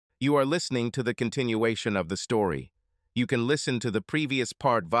You are listening to the continuation of the story. You can listen to the previous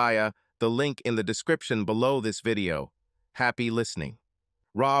part via the link in the description below this video. Happy listening.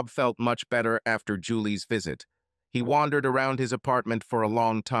 Rob felt much better after Julie's visit. He wandered around his apartment for a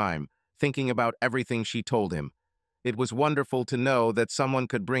long time, thinking about everything she told him. It was wonderful to know that someone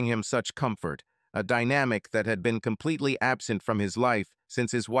could bring him such comfort, a dynamic that had been completely absent from his life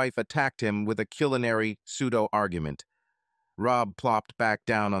since his wife attacked him with a culinary pseudo-argument. Rob plopped back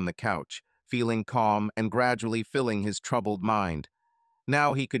down on the couch, feeling calm and gradually filling his troubled mind.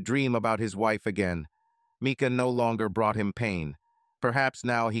 Now he could dream about his wife again. Mika no longer brought him pain. Perhaps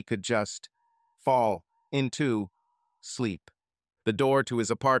now he could just fall into sleep. The door to his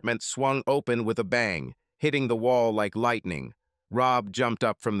apartment swung open with a bang, hitting the wall like lightning. Rob jumped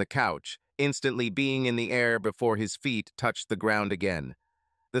up from the couch, instantly being in the air before his feet touched the ground again.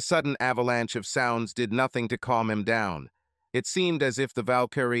 The sudden avalanche of sounds did nothing to calm him down. It seemed as if the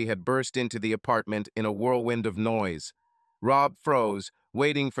Valkyrie had burst into the apartment in a whirlwind of noise. Rob froze,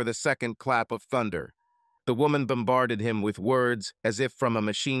 waiting for the second clap of thunder. The woman bombarded him with words as if from a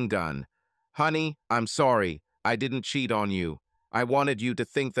machine gun. "Honey, I'm sorry. I didn't cheat on you. I wanted you to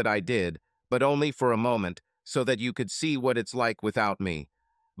think that I did, but only for a moment, so that you could see what it's like without me.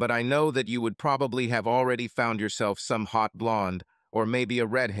 But I know that you would probably have already found yourself some hot blonde, or maybe a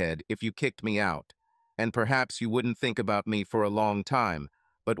redhead if you kicked me out. And perhaps you wouldn't think about me for a long time,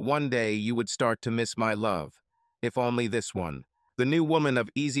 but one day you would start to miss my love. If only this one. The new woman of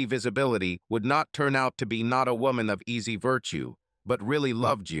easy visibility would not turn out to be not a woman of easy virtue, but really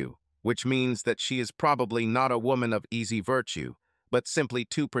loved you, which means that she is probably not a woman of easy virtue, but simply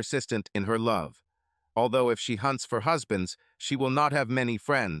too persistent in her love. Although if she hunts for husbands, she will not have many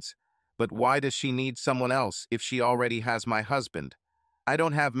friends. But why does she need someone else if she already has my husband? I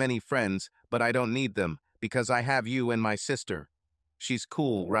don't have many friends, but I don't need them, because I have you and my sister. She's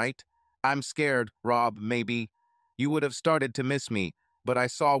cool, right? I'm scared, Rob, maybe. You would have started to miss me, but I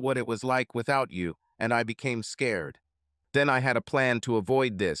saw what it was like without you, and I became scared. Then I had a plan to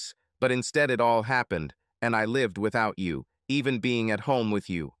avoid this, but instead it all happened, and I lived without you, even being at home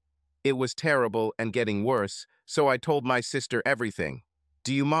with you. It was terrible and getting worse, so I told my sister everything.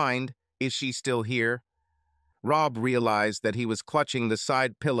 Do you mind? Is she still here? Rob realized that he was clutching the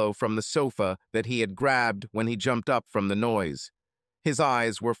side pillow from the sofa that he had grabbed when he jumped up from the noise. His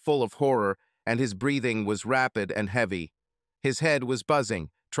eyes were full of horror, and his breathing was rapid and heavy. His head was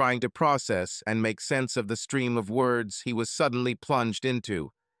buzzing, trying to process and make sense of the stream of words he was suddenly plunged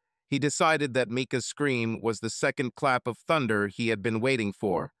into. He decided that Mika's scream was the second clap of thunder he had been waiting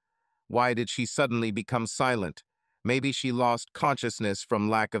for. Why did she suddenly become silent? Maybe she lost consciousness from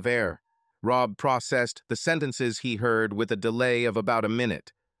lack of air. Rob processed the sentences he heard with a delay of about a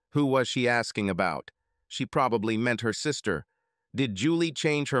minute. Who was she asking about? She probably meant her sister. Did Julie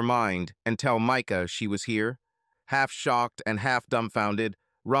change her mind and tell Micah she was here? Half shocked and half dumbfounded,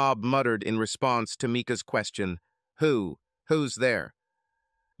 Rob muttered in response to Mika's question, "Who? Who's there?"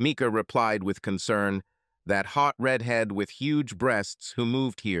 Mika replied with concern, "That hot redhead with huge breasts who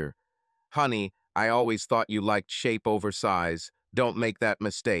moved here. Honey, I always thought you liked shape over size. Don't make that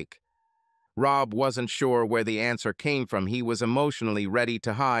mistake." Rob wasn't sure where the answer came from. He was emotionally ready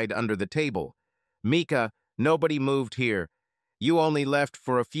to hide under the table. "Mika, nobody moved here. You only left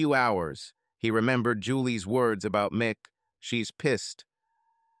for a few hours." He remembered Julie's words about Mick. "She's pissed."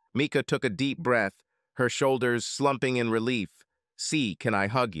 Mika took a deep breath, her shoulders slumping in relief. "See, can I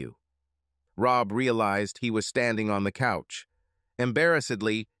hug you?" Rob realized he was standing on the couch.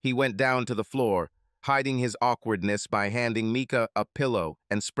 Embarrassedly, he went down to the floor, hiding his awkwardness by handing Mika a pillow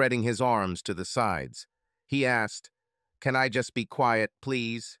and spreading his arms to the sides. He asked, "Can I just be quiet,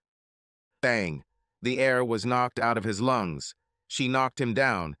 please?" Bang! The air was knocked out of his lungs. She knocked him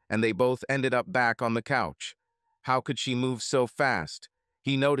down, and they both ended up back on the couch. How could she move so fast?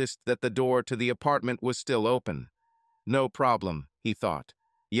 He noticed that the door to the apartment was still open. No problem, he thought.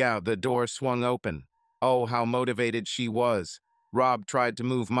 Yeah, the door swung open. Oh, how motivated she was. Rob tried to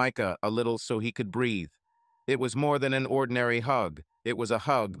move Micah a little so he could breathe. It was more than an ordinary hug. It was a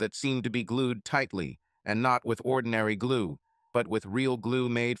hug that seemed to be glued tightly, and not with ordinary glue, but with real glue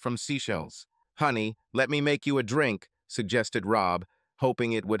made from seashells. "Honey, let me make you a drink," suggested Rob,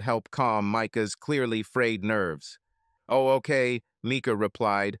 hoping it would help calm Micah's clearly frayed nerves. "Oh, okay," Mika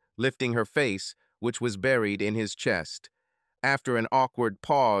replied, lifting her face, which was buried in his chest. After an awkward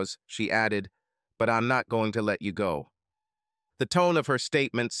pause, she added, "But I'm not going to let you go." The tone of her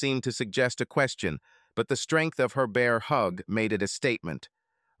statement seemed to suggest a question, but the strength of her bare hug made it a statement.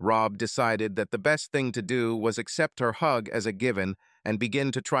 Rob decided that the best thing to do was accept her hug as a given and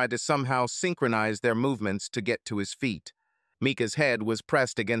begin to try to somehow synchronize their movements to get to his feet. Mika's head was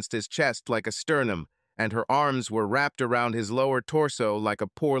pressed against his chest like a sternum, and her arms were wrapped around his lower torso like a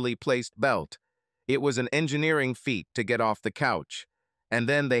poorly placed belt. It was an engineering feat to get off the couch, and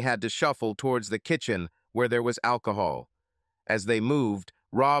then they had to shuffle towards the kitchen where there was alcohol. As they moved,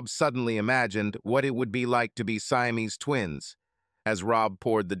 Rob suddenly imagined what it would be like to be Siamese twins. As Rob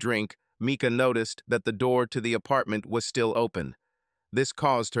poured the drink, Mika noticed that the door to the apartment was still open. This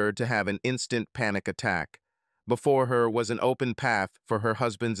caused her to have an instant panic attack. Before her was an open path for her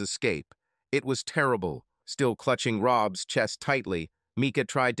husband's escape. It was terrible. Still clutching Rob's chest tightly, Mika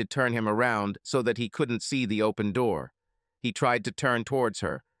tried to turn him around so that he couldn't see the open door. He tried to turn towards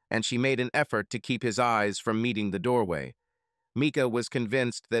her, and she made an effort to keep his eyes from meeting the doorway. Mika was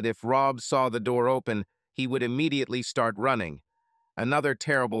convinced that if Rob saw the door open, he would immediately start running. Another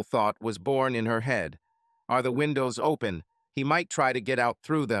terrible thought was born in her head. Are the windows open? He might try to get out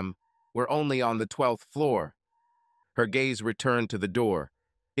through them. We're only on the 12th floor. Her gaze returned to the door.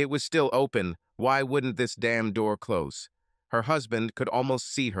 It was still open. Why wouldn't this damn door close? Her husband could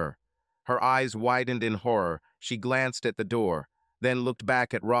almost see her. Her eyes widened in horror. She glanced at the door, then looked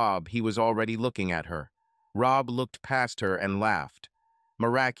back at Rob. He was already looking at her. Rob looked past her and laughed.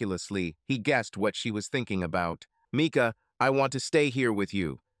 Miraculously, he guessed what she was thinking about. Mika, I want to stay here with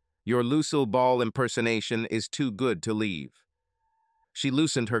you. Your Lucille Ball impersonation is too good to leave. She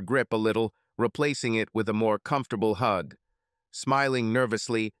loosened her grip a little, replacing it with a more comfortable hug. Smiling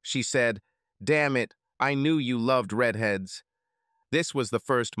nervously, she said, "Damn it, I knew you loved redheads." This was the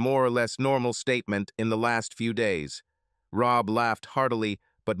first more or less normal statement in the last few days. Rob laughed heartily,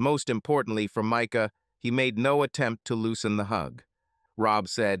 but most importantly for Micah, he made no attempt to loosen the hug. Rob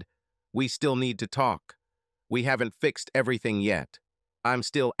said, "We still need to talk. We haven't fixed everything yet. I'm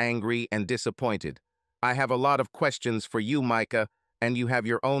still angry and disappointed. I have a lot of questions for you, Micah, and you have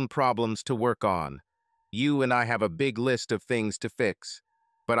your own problems to work on. You and I have a big list of things to fix,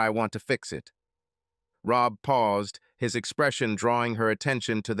 but I want to fix it." Rob paused, his expression drawing her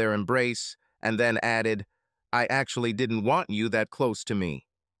attention to their embrace, and then added, "I actually didn't want you that close to me."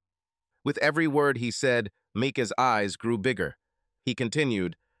 With every word he said, Mika's eyes grew bigger. He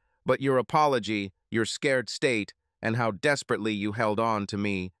continued, "But your apology, your scared state, and how desperately you held on to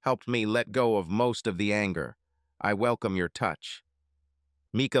me helped me let go of most of the anger. I welcome your touch."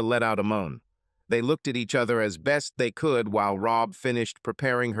 Mika let out a moan. They looked at each other as best they could while Rob finished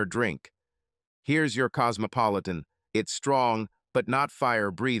preparing her drink. "Here's your Cosmopolitan. It's strong, but not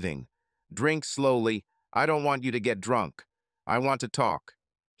fire-breathing. Drink slowly. I don't want you to get drunk. I want to talk.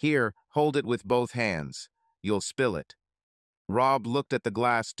 Here, hold it with both hands. You'll spill it." Rob looked at the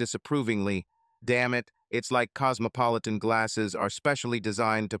glass disapprovingly. "Damn it, it's like Cosmopolitan glasses are specially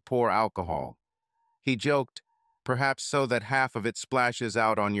designed to pour alcohol." He joked, "Perhaps so that half of it splashes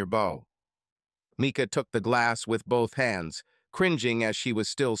out on your bow." Mika took the glass with both hands, cringing as she was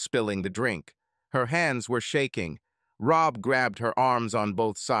still spilling the drink. Her hands were shaking. Rob grabbed her arms on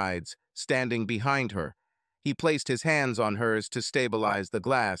both sides, standing behind her. He placed his hands on hers to stabilize the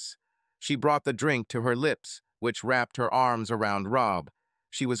glass. She brought the drink to her lips, which wrapped her arms around Rob.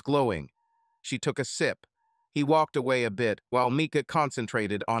 She was glowing. She took a sip. He walked away a bit while Mika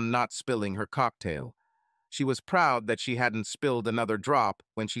concentrated on not spilling her cocktail. She was proud that she hadn't spilled another drop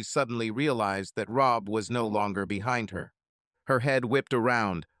when she suddenly realized that Rob was no longer behind her. Her head whipped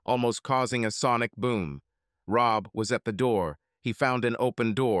around, almost causing a sonic boom. Rob was at the door. He found an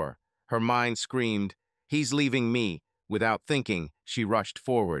open door. Her mind screamed, "He's leaving me." Without thinking, she rushed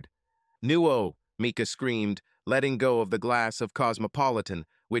forward. "Nuo!" Mika screamed, letting go of the glass of Cosmopolitan,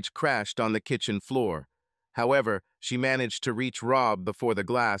 which crashed on the kitchen floor. However, she managed to reach Rob before the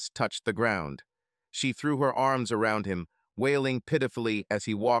glass touched the ground. She threw her arms around him, wailing pitifully as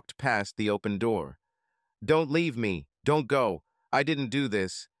he walked past the open door. "Don't leave me. Don't go. I didn't do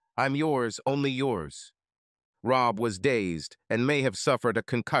this. I'm yours, only yours." Rob was dazed and may have suffered a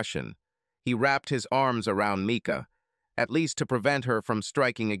concussion. He wrapped his arms around Mika, at least to prevent her from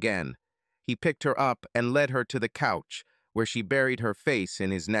striking again. He picked her up and led her to the couch, where she buried her face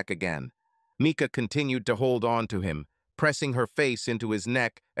in his neck again. Mika continued to hold on to him, pressing her face into his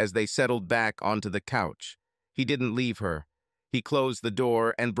neck as they settled back onto the couch. He didn't leave her. He closed the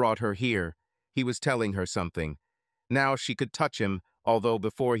door and brought her here. He was telling her something. Now she could touch him, although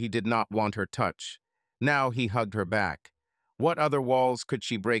before he did not want her touch. Now he hugged her back. What other walls could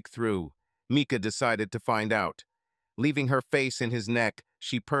she break through? Mika decided to find out. Leaving her face in his neck,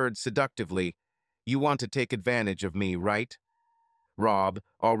 she purred seductively. "You want to take advantage of me, right?" Rob,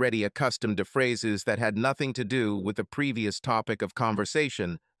 already accustomed to phrases that had nothing to do with the previous topic of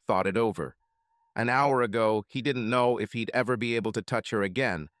conversation, thought it over. An hour ago, he didn't know if he'd ever be able to touch her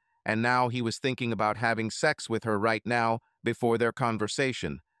again, and now he was thinking about having sex with her right now before their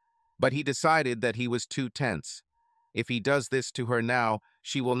conversation. But he decided that he was too tense. If he does this to her now,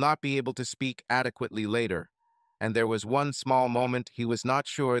 she will not be able to speak adequately later. And there was one small moment he was not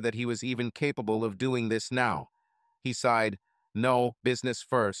sure that he was even capable of doing this now. He sighed, "No, business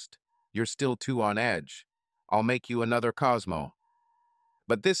first. You're still too on edge. I'll make you another Cosmo.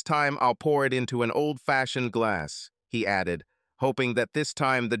 But this time I'll pour it into an old-fashioned glass," he added, hoping that this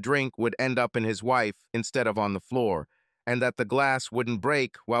time the drink would end up in his wife instead of on the floor, and that the glass wouldn't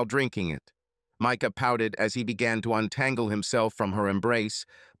break while drinking it. Micah pouted as he began to untangle himself from her embrace,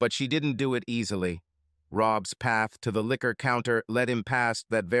 but she didn't do it easily. Rob's path to the liquor counter led him past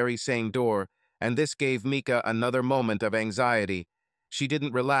that very same door, and this gave Micah another moment of anxiety. She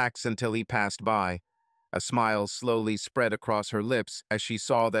didn't relax until he passed by. A smile slowly spread across her lips as she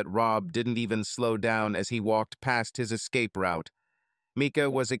saw that Rob didn't even slow down as he walked past his escape route. Micah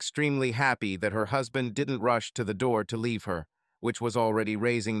was extremely happy that her husband didn't rush to the door to leave her, which was already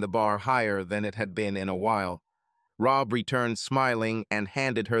raising the bar higher than it had been in a while. Rob returned smiling and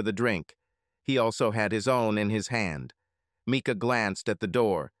handed her the drink. He also had his own in his hand. Micah glanced at the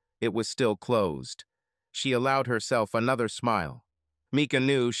door. It was still closed. She allowed herself another smile. Micah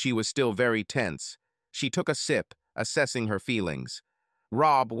knew she was still very tense. She took a sip, assessing her feelings.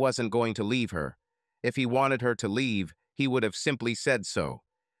 Rob wasn't going to leave her. If he wanted her to leave, he would have simply said so.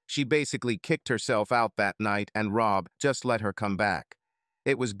 She basically kicked herself out that night and Rob just let her come back.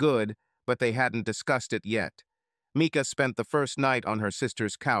 It was good, but they hadn't discussed it yet. Micah spent the first night on her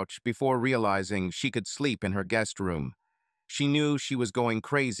sister's couch before realizing she could sleep in her guest room. She knew she was going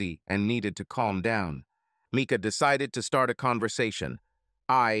crazy and needed to calm down. Micah decided to start a conversation.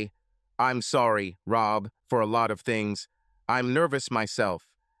 I'm sorry, Rob, for a lot of things. I'm nervous myself.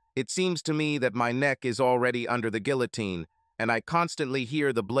 It seems to me that my neck is already under the guillotine, and I constantly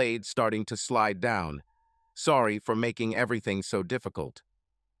hear the blade starting to slide down. Sorry for making everything so difficult."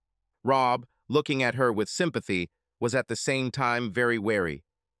 Rob, looking at her with sympathy, was at the same time very wary.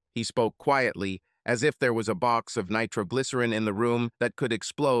 He spoke quietly, as if there was a box of nitroglycerin in the room that could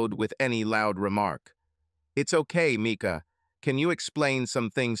explode with any loud remark. "It's okay, Micah. Can you explain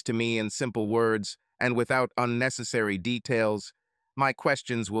some things to me in simple words and without unnecessary details? My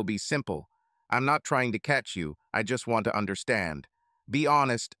questions will be simple. I'm not trying to catch you, I just want to understand. Be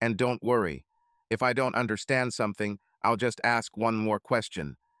honest and don't worry. If I don't understand something, I'll just ask one more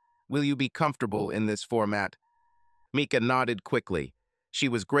question. Will you be comfortable in this format?" Micah nodded quickly. She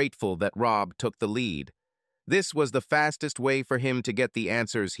was grateful that Rob took the lead. This was the fastest way for him to get the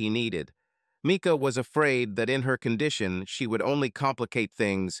answers he needed. Micah was afraid that in her condition, she would only complicate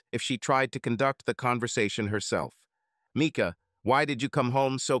things if she tried to conduct the conversation herself. "Micah, why did you come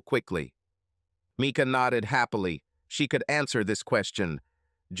home so quickly?" Micah nodded happily. She could answer this question.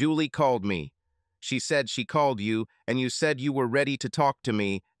 "Julie called me. She said she called you, and you said you were ready to talk to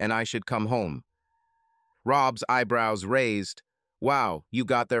me, and I should come home." Rob's eyebrows raised. "Wow, you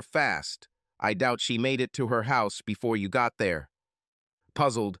got there fast. I doubt she made it to her house before you got there."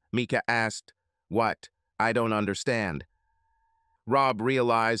 Puzzled, Micah asked, "What? I don't understand." Rob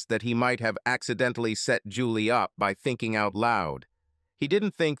realized that he might have accidentally set Julie up by thinking out loud. He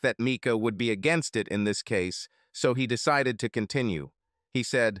didn't think that Micah would be against it in this case, so he decided to continue. He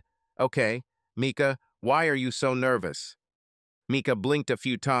said, "Okay, Micah, why are you so nervous?" Micah blinked a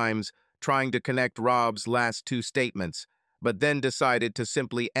few times, trying to connect Rob's last two statements, but then decided to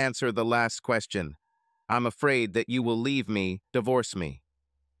simply answer the last question. "I'm afraid that you will leave me, divorce me."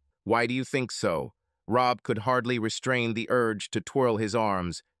 "Why do you think so?" Rob could hardly restrain the urge to twirl his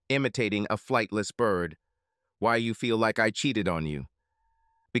arms, imitating a flightless bird. "Why you feel like I cheated on you?"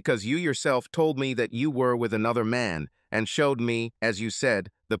 "Because you yourself told me that you were with another man and showed me, as you said,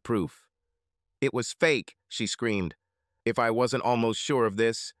 the proof." "It was fake," she screamed. "If I wasn't almost sure of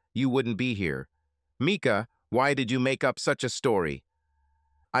this, you wouldn't be here." "Micah, why did you make up such a story?"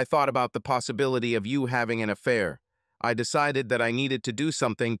 "I thought about the possibility of you having an affair. I decided that I needed to do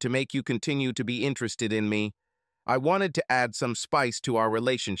something to make you continue to be interested in me. I wanted to add some spice to our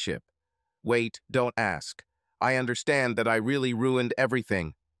relationship." "Wait, don't ask. I understand that I really ruined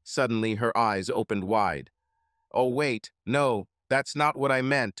everything." Suddenly her eyes opened wide. "Oh wait, no, that's not what I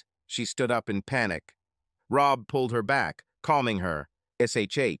meant." She stood up in panic. Rob pulled her back, calming her.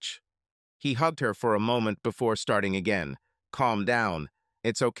 "SHH." He hugged her for a moment before starting again. "Calm down.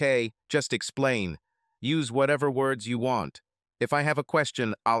 It's okay, just explain. Use whatever words you want. If I have a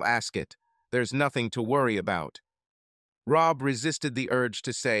question, I'll ask it. There's nothing to worry about." Rob resisted the urge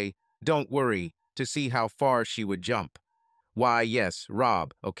to say, "Don't worry," to see how far she would jump. "Why, yes,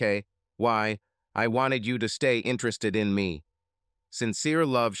 Rob, okay? Why, I wanted you to stay interested in me." Sincere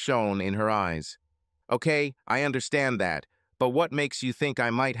love shone in her eyes. Okay, I understand that, but what makes you think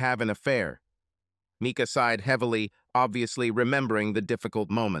I might have an affair? Mika sighed heavily, obviously remembering the difficult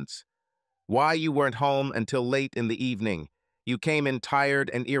moments. Why you weren't home until late in the evening. You came in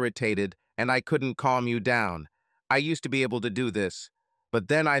tired and irritated, and I couldn't calm you down. I used to be able to do this, but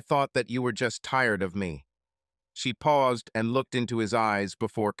then I thought that you were just tired of me. She paused and looked into his eyes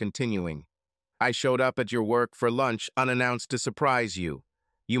before continuing. I showed up at your work for lunch unannounced to surprise you.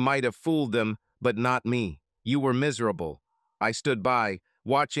 You might have fooled them, but not me. You were miserable. I stood by,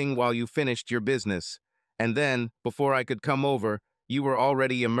 watching while you finished your business. And then, before I could come over, you were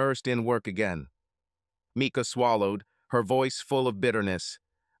already immersed in work again. Mika swallowed, her voice full of bitterness.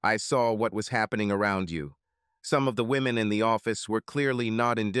 I saw what was happening around you. Some of the women in the office were clearly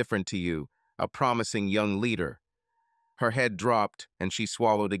not indifferent to you, a promising young leader. Her head dropped, and she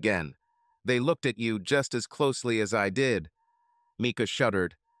swallowed again. They looked at you just as closely as I did. Mika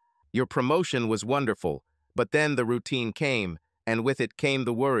shuddered. Your promotion was wonderful, but then the routine came, and with it came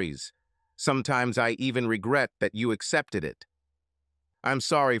the worries. Sometimes I even regret that you accepted it. I'm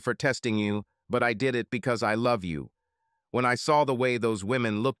sorry for testing you, but I did it because I love you. When I saw the way those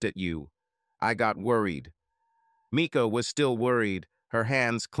women looked at you, I got worried. Mika was still worried, her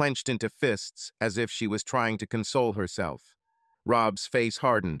hands clenched into fists as if she was trying to console herself. Rob's face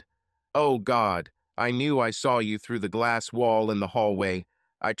hardened. Oh God, I knew I saw you through the glass wall in the hallway.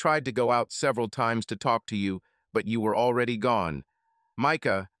 I tried to go out several times to talk to you, but you were already gone.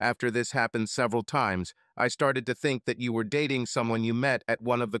 Micah, after this happened several times, I started to think that you were dating someone you met at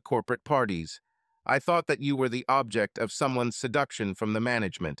one of the corporate parties. I thought that you were the object of someone's seduction from the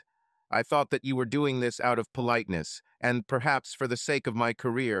management. I thought that you were doing this out of politeness, and perhaps for the sake of my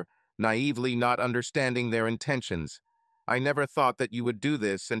career, naively not understanding their intentions. I never thought that you would do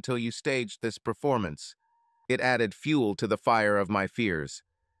this until you staged this performance. It added fuel to the fire of my fears.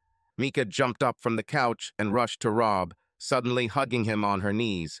 Mika jumped up from the couch and rushed to Rob, suddenly hugging him on her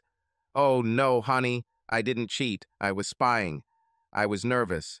knees. Oh no, honey, I didn't cheat. I was spying. I was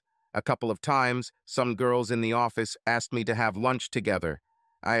nervous. A couple of times, some girls in the office asked me to have lunch together.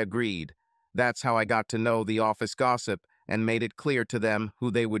 I agreed. That's how I got to know the office gossip and made it clear to them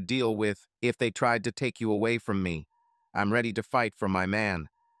who they would deal with if they tried to take you away from me. I'm ready to fight for my man.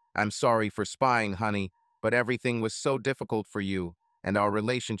 I'm sorry for spying, honey, but everything was so difficult for you, and our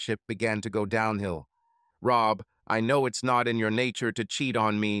relationship began to go downhill. Rob, I know it's not in your nature to cheat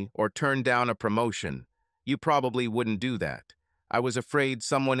on me or turn down a promotion. You probably wouldn't do that. I was afraid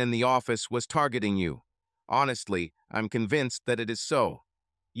someone in the office was targeting you. Honestly, I'm convinced that it is so.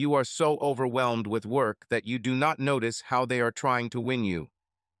 You are so overwhelmed with work that you do not notice how they are trying to win you.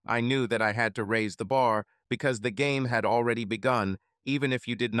 I knew that I had to raise the bar because the game had already begun, even if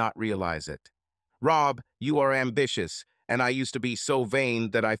you did not realize it. Rob, you are ambitious, and I used to be so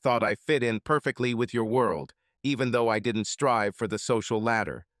vain that I thought I fit in perfectly with your world, even though I didn't strive for the social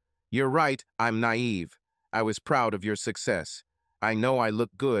ladder. You're right, I'm naive. I was proud of your success. I know I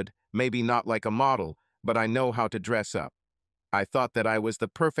look good, maybe not like a model, but I know how to dress up. I thought that I was the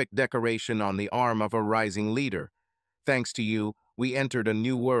perfect decoration on the arm of a rising leader. Thanks to you, we entered a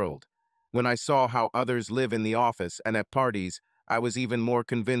new world. When I saw how others live in the office and at parties, I was even more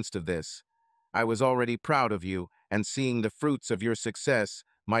convinced of this. I was already proud of you, and seeing the fruits of your success,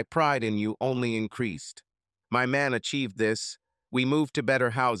 my pride in you only increased. My man achieved this. We moved to better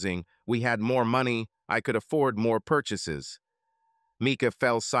housing, we had more money, I could afford more purchases. Mika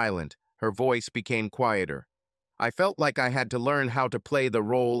fell silent, her voice became quieter. I felt like I had to learn how to play the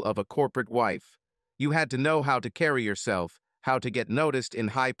role of a corporate wife. You had to know how to carry yourself, how to get noticed in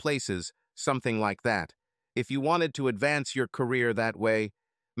high places, something like that. If you wanted to advance your career that way,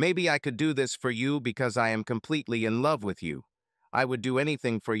 maybe I could do this for you because I am completely in love with you. I would do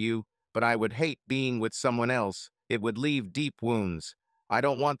anything for you, but I would hate being with someone else. It would leave deep wounds. I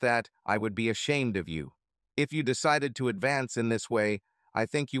don't want that. I would be ashamed of you. If you decided to advance in this way, I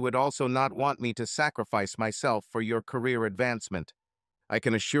think you would also not want me to sacrifice myself for your career advancement. I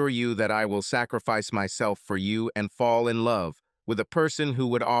can assure you that I will sacrifice myself for you and fall in love with a person who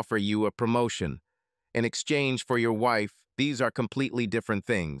would offer you a promotion. In exchange for your wife, these are completely different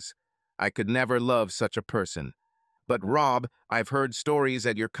things. I could never love such a person. But Rob, I've heard stories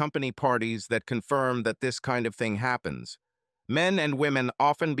at your company parties that confirm that this kind of thing happens. Men and women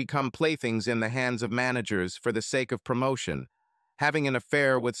often become playthings in the hands of managers for the sake of promotion. Having an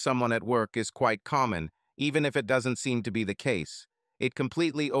affair with someone at work is quite common, even if it doesn't seem to be the case. It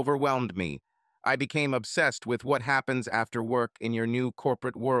completely overwhelmed me. I became obsessed with what happens after work in your new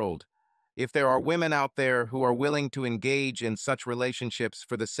corporate world. If there are women out there who are willing to engage in such relationships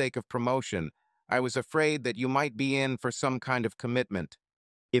for the sake of promotion, I was afraid that you might be in for some kind of commitment.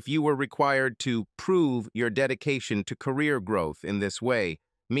 If you were required to prove your dedication to career growth in this way,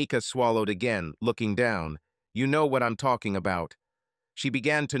 Mika swallowed again, looking down. You know what I'm talking about. She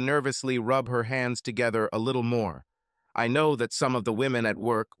began to nervously rub her hands together a little more. I know that some of the women at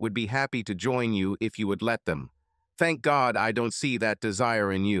work would be happy to join you if you would let them. Thank God I don't see that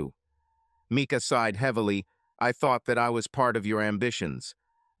desire in you. Mika sighed heavily. I thought that I was part of your ambitions,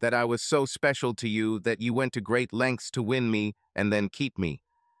 that I was so special to you that you went to great lengths to win me and then keep me.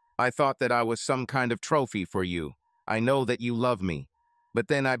 I thought that I was some kind of trophy for you. I know that you love me. But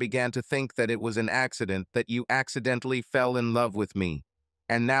then I began to think that it was an accident, that you accidentally fell in love with me.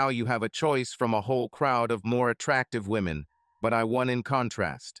 And now you have a choice from a whole crowd of more attractive women, but I won in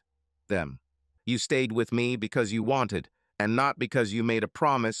contrast. Them. You stayed with me because you wanted, and not because you made a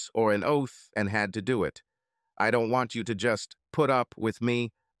promise or an oath and had to do it. I don't want you to just put up with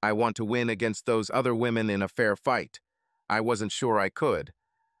me. I want to win against those other women in a fair fight. I wasn't sure I could.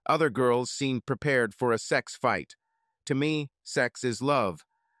 Other girls seemed prepared for a sex fight. To me, sex is love.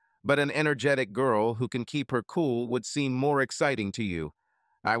 But an energetic girl who can keep her cool would seem more exciting to you.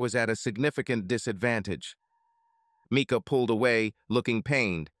 I was at a significant disadvantage. Mika pulled away, looking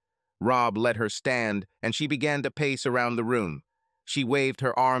pained. Rob let her stand, and she began to pace around the room. She waved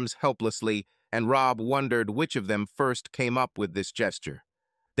her arms helplessly, and Rob wondered which of them first came up with this gesture.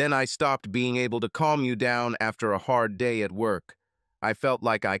 Then I stopped being able to calm you down after a hard day at work. I felt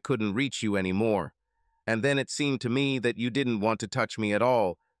like I couldn't reach you anymore. And then it seemed to me that you didn't want to touch me at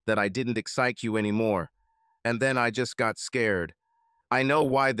all, that I didn't excite you anymore. And then I just got scared. I know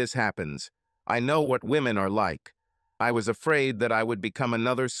why this happens. I know what women are like. I was afraid that I would become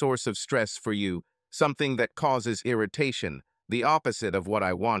another source of stress for you, something that causes irritation, the opposite of what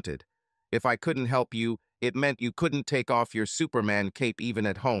I wanted. If I couldn't help you, it meant you couldn't take off your Superman cape even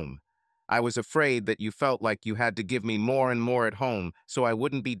at home. I was afraid that you felt like you had to give me more and more at home so I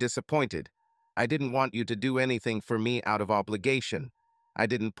wouldn't be disappointed. I didn't want you to do anything for me out of obligation. I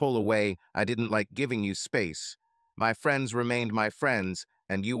didn't pull away. I didn't like giving you space. My friends remained my friends,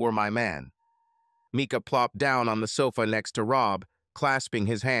 and you were my man. Mika plopped down on the sofa next to Rob, clasping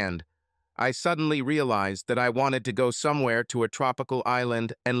his hand. I suddenly realized that I wanted to go somewhere to a tropical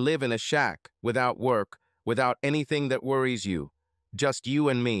island and live in a shack, without work, without anything that worries you. Just you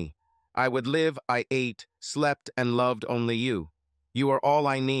and me. I would live, I ate, slept, and loved only you. You are all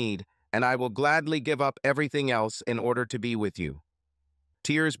I need, and I will gladly give up everything else in order to be with you.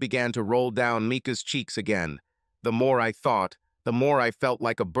 Tears began to roll down Mika's cheeks again. The more I thought, the more I felt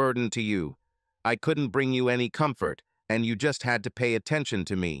like a burden to you. I couldn't bring you any comfort, and you just had to pay attention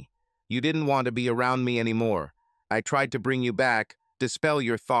to me. You didn't want to be around me anymore. I tried to bring you back, dispel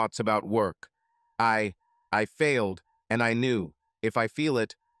your thoughts about work. I failed, and I knew, if I feel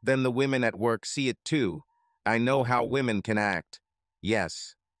it, then the women at work see it too. I know how women can act.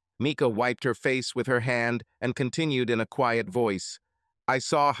 Yes. Mika wiped her face with her hand and continued in a quiet voice. I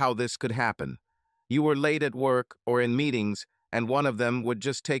saw how this could happen. You were late at work or in meetings, and one of them would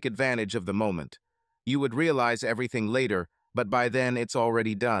just take advantage of the moment. You would realize everything later, but by then it's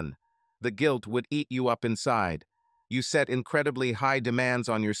already done. The guilt would eat you up inside. You set incredibly high demands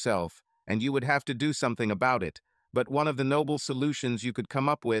on yourself, and you would have to do something about it. But one of the noble solutions you could come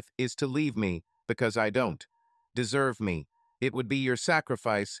up with is to leave me, because I don't deserve me. It would be your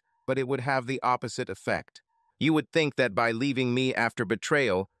sacrifice, but it would have the opposite effect. You would think that by leaving me after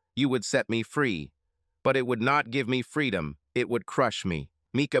betrayal, you would set me free. But it would not give me freedom. It would crush me.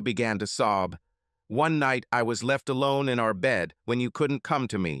 Mika began to sob. One night I was left alone in our bed when you couldn't come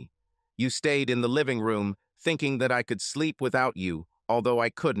to me. You stayed in the living room, thinking that I could sleep without you, although I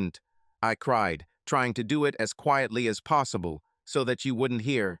couldn't. I cried, trying to do it as quietly as possible, so that you wouldn't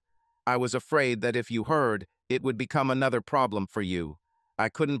hear. I was afraid that if you heard, it would become another problem for you. I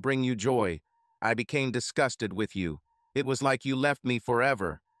couldn't bring you joy. I became disgusted with you. It was like you left me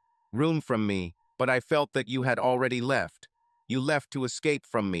forever. Room from me, but I felt that you had already left. You left to escape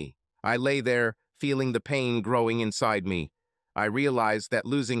from me. I lay there, feeling the pain growing inside me. I realized that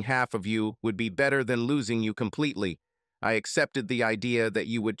losing half of you would be better than losing you completely. I accepted the idea that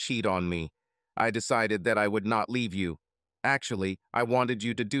you would cheat on me. I decided that I would not leave you. Actually, I wanted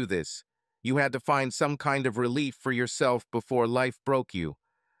you to do this. You had to find some kind of relief for yourself before life broke you.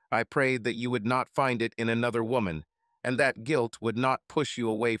 I prayed that you would not find it in another woman, and that guilt would not push you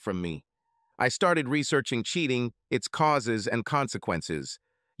away from me. I started researching cheating, its causes and consequences.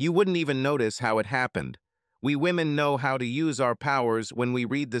 You wouldn't even notice how it happened. We women know how to use our powers when we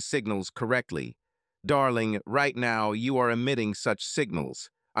read the signals correctly. Darling, right now you are emitting such signals.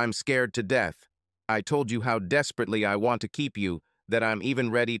 I'm scared to death. I told you how desperately I want to keep you. that I'm even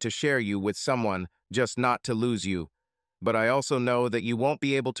ready to share you with someone, just not to lose you. But I also know that you won't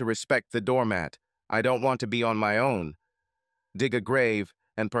be able to respect the doormat. I don't want to be on my own. Dig a grave,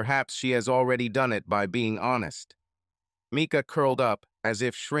 and perhaps she has already done it by being honest. Mika curled up, as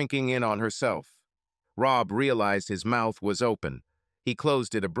if shrinking in on herself. Rob realized his mouth was open. He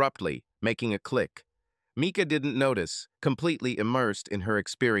closed it abruptly, making a click. Mika didn't notice, completely immersed in her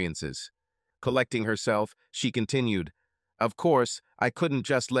experiences. Collecting herself, she continued, "Of course, I couldn't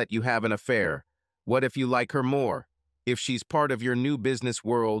just let you have an affair. What if you like her more? If she's part of your new business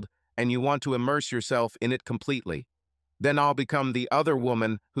world and you want to immerse yourself in it completely? Then I'll become the other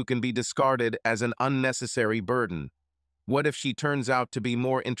woman who can be discarded as an unnecessary burden. What if she turns out to be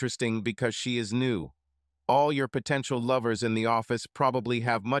more interesting because she is new? All your potential lovers in the office probably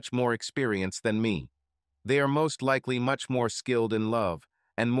have much more experience than me. They are most likely much more skilled in love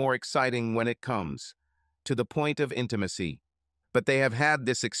and more exciting when it comes to the point of intimacy. But they have had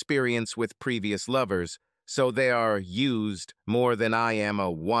this experience with previous lovers, so they are used more than I am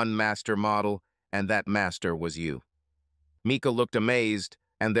a one master model, and that master was you." Mika looked amazed,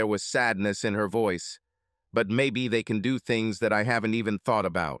 and there was sadness in her voice. "But maybe they can do things that I haven't even thought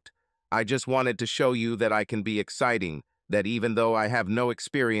about. I just wanted to show you that I can be exciting, that even though I have no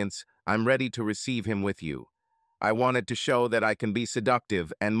experience, I'm ready to receive him with you. I wanted to show that I can be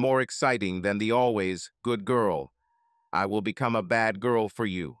seductive and more exciting than the always good girl. I will become a bad girl for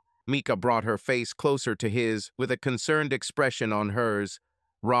you." Mika brought her face closer to his with a concerned expression on hers.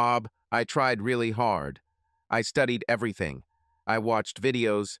 "Rob, I tried really hard. I studied everything. I watched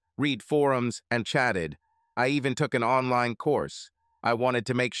videos, read forums, and chatted. I even took an online course. I wanted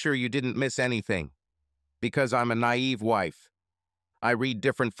to make sure you didn't miss anything. Because I'm a naive wife. I read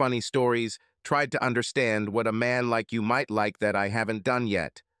different funny stories, tried to understand what a man like you might like that I haven't done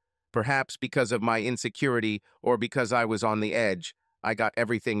yet. Perhaps because of my insecurity or because I was on the edge, I got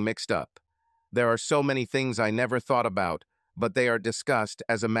everything mixed up. There are so many things I never thought about, but they are discussed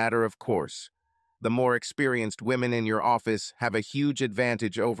as a matter of course. The more experienced women in your office have a huge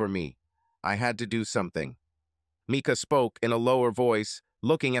advantage over me. I had to do something." Mika spoke in a lower voice,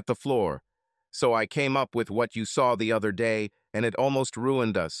 looking at the floor. "So I came up with what you saw the other day, and it almost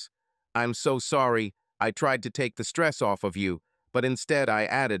ruined us. I'm so sorry. I tried to take the stress off of you, but instead I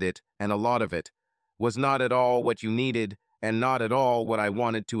added it, and a lot of it was not at all what you needed, and not at all what I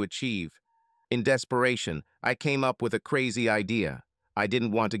wanted to achieve. In desperation, I came up with a crazy idea. I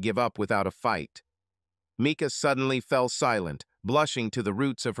didn't want to give up without a fight." Mika suddenly fell silent, blushing to the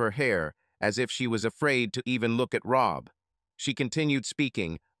roots of her hair, as if she was afraid to even look at Rob. She continued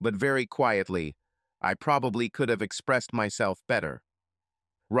speaking, but very quietly. "I probably could have expressed myself better."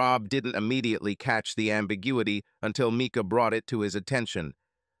 Rob didn't immediately catch the ambiguity until Mika brought it to his attention.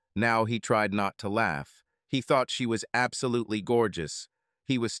 Now he tried not to laugh. He thought she was absolutely gorgeous.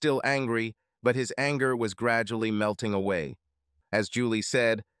 He was still angry, but his anger was gradually melting away. As Julie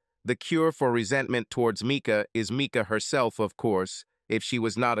said, the cure for resentment towards Mika is Mika herself, of course, if she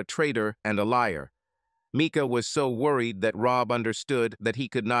was not a traitor and a liar. Mika was so worried that Rob understood that he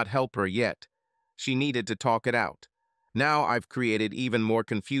could not help her yet. She needed to talk it out. "Now I've created even more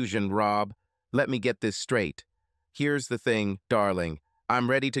confusion, Rob. Let me get this straight. Here's the thing, darling. I'm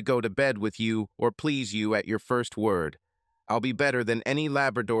ready to go to bed with you or please you at your first word. I'll be better than any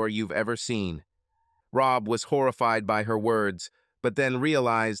Labrador you've ever seen." Rob was horrified by her words, but then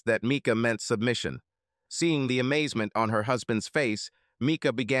realized that Mika meant submission. Seeing the amazement on her husband's face,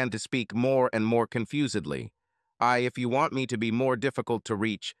 Mika began to speak more and more confusedly. If you want me to be more difficult to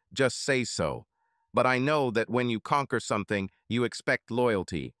reach, just say so. But I know that when you conquer something, you expect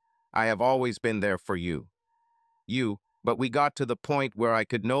loyalty. I have always been there for you. But we got to the point where I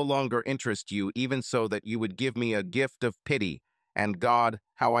could no longer interest you even so that you would give me a gift of pity, and God,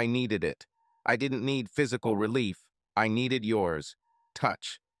 how I needed it. I didn't need physical relief. I needed yours.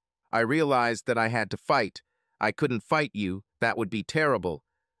 Touch. I realized that I had to fight. I couldn't fight you. That would be terrible.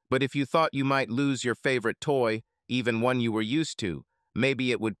 But if you thought you might lose your favorite toy, even one you were used to,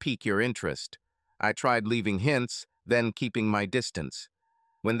 maybe it would pique your interest. I tried leaving hints, then keeping my distance.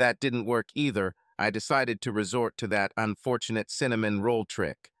 When that didn't work either, I decided to resort to that unfortunate cinnamon roll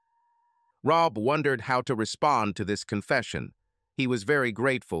trick." Rob wondered how to respond to this confession. He was very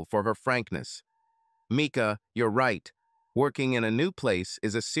grateful for her frankness. "Mika, you're right. Working in a new place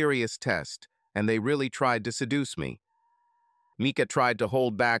is a serious test, and they really tried to seduce me." Mika tried to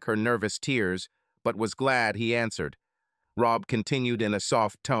hold back her nervous tears, but was glad he answered. Rob continued in a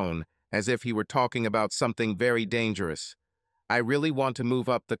soft tone, as if he were talking about something very dangerous. "I really want to move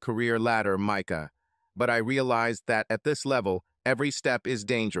up the career ladder, Mika, but I realize that at this level, every step is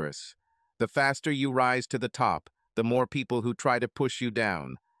dangerous. The faster you rise to the top, the more people who try to push you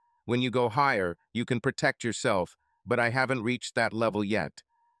down. When you go higher, you can protect yourself, but I haven't reached that level yet.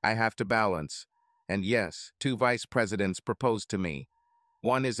 I have to balance. And yes, 2 vice presidents proposed to me.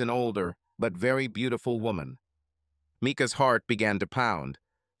 One is an older, but very beautiful woman. Mika's heart began to pound.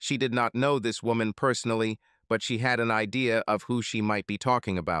 She did not know this woman personally, but she had an idea of who she might be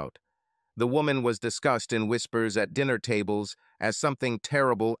talking about. The woman was discussed in whispers at dinner tables as something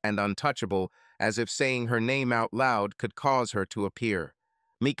terrible and untouchable, as if saying her name out loud could cause her to appear.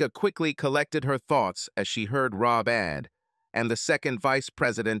 Mika quickly collected her thoughts as she heard Rob add, "And the second vice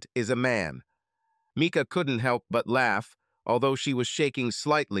president is a man." Mika couldn't help but laugh, although she was shaking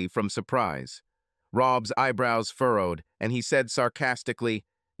slightly from surprise. Rob's eyebrows furrowed, and he said sarcastically,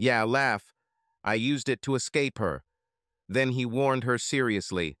 "Yeah, laugh. I used it to escape her." Then he warned her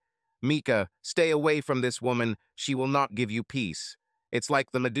seriously, "Mika, stay away from this woman. She will not give you peace. It's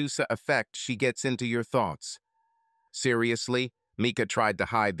like the Medusa effect. She gets into your thoughts." Seriously? Mika tried to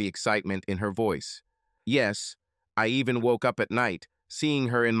hide the excitement in her voice. "Yes, I even woke up at night, seeing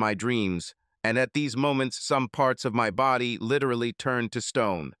her in my dreams, and at these moments some parts of my body literally turned to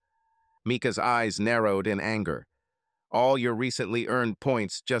stone." Mika's eyes narrowed in anger. "All your recently earned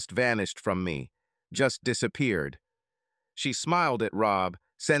points just vanished from me, just disappeared." She smiled at Rob,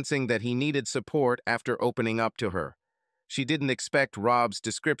 sensing that he needed support after opening up to her. She didn't expect Rob's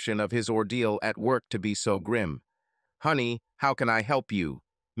description of his ordeal at work to be so grim. "Honey, how can I help you?"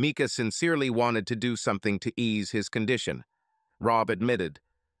 Mika sincerely wanted to do something to ease his condition. Rob admitted,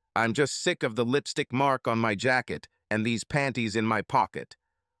 "I'm just sick of the lipstick mark on my jacket and these panties in my pocket.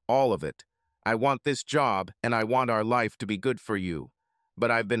 All of it. I want this job and I want our life to be good for you.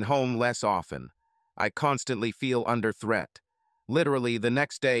 But I've been home less often. I constantly feel under threat. Literally, the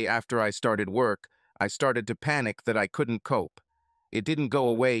next day after I started work, I started to panic that I couldn't cope. It didn't go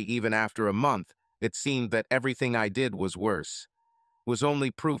away even after a month. It seemed that everything I did was worse. Was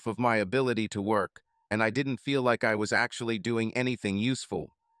only proof of my ability to work, and I didn't feel like I was actually doing anything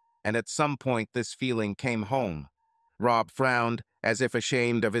useful. And at some point this feeling came home." Rob frowned, as if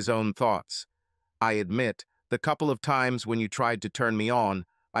ashamed of his own thoughts. "I admit, the couple of times when you tried to turn me on,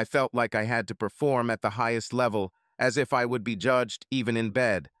 I felt like I had to perform at the highest level, as if I would be judged even in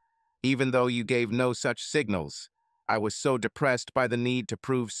bed, even though you gave no such signals. I was so depressed by the need to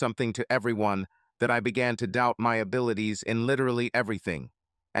prove something to everyone that I began to doubt my abilities in literally everything,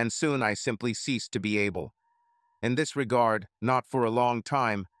 and soon I simply ceased to be able. In this regard, not for a long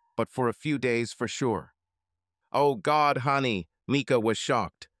time, but for a few days for sure." "Oh God, honey," Mika was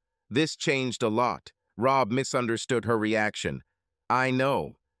shocked. This changed a lot. Rob misunderstood her reaction. "I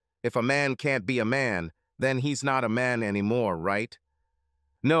know. If a man can't be a man, then he's not a man anymore, right?"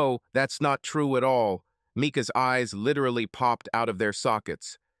 "No, that's not true at all." Mika's eyes literally popped out of their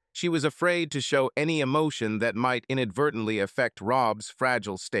sockets. She was afraid to show any emotion that might inadvertently affect Rob's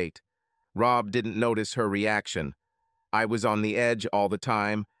fragile state. Rob didn't notice her reaction. "I was on the edge all the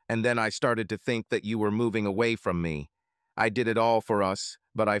time, and then I started to think that you were moving away from me. I did it all for us,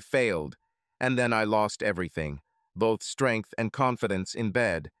 but I failed. And then I lost everything, both strength and confidence in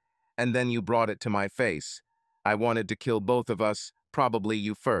bed. And then you brought it to my face. I wanted to kill both of us, probably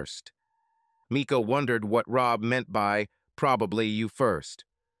you first." Mika wondered what Rob meant by, "probably you first."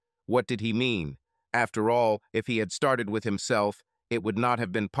 What did he mean? After all, if he had started with himself, it would not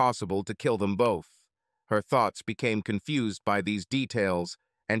have been possible to kill them both. Her thoughts became confused by these details,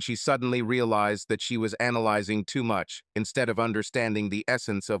 and she suddenly realized that she was analyzing too much instead of understanding the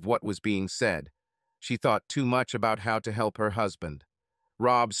essence of what was being said. She thought too much about how to help her husband.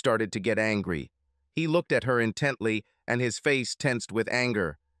 Rob started to get angry. He looked at her intently, and his face tensed with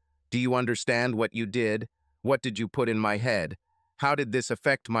anger. "Do you understand what you did? What did you put in my head? How did this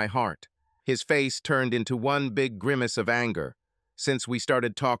affect my heart?" His face turned into one big grimace of anger. "Since we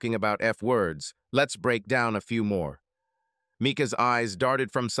started talking about F words, let's break down a few more." Mika's eyes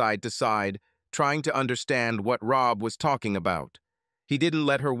darted from side to side, trying to understand what Rob was talking about. He didn't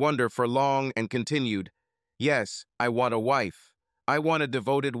let her wonder for long and continued, "Yes, I want a wife. I want a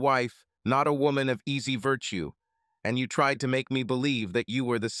devoted wife, not a woman of easy virtue. And you tried to make me believe that you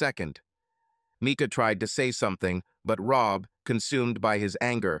were the second." Mika tried to say something, but Rob, consumed by his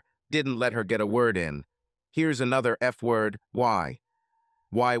anger, didn't let her get a word in. "Here's another F word, why?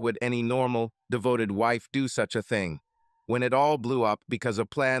 Why would any normal, devoted wife do such a thing? When it all blew up because a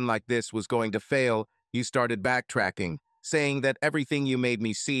plan like this was going to fail, you started backtracking, saying that everything you made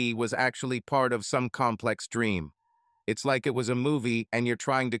me see was actually part of some complex dream. It's like it was a movie and you're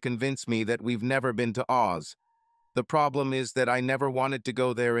trying to convince me that we've never been to Oz. The problem is that I never wanted to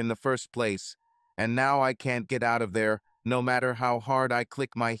go there in the first place, and now I can't get out of there, no matter how hard I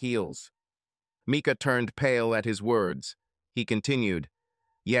click my heels." Mika turned pale at his words. He continued,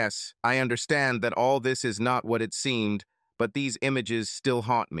 "Yes, I understand that all this is not what it seemed, but these images still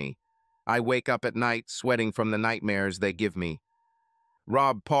haunt me. I wake up at night sweating from the nightmares they give me."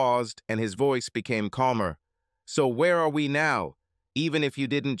 Rob paused, and his voice became calmer. "So where are we now? Even if you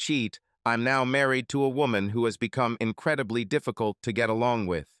didn't cheat, I'm now married to a woman who has become incredibly difficult to get along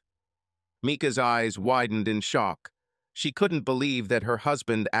with." Mika's eyes widened in shock. She couldn't believe that her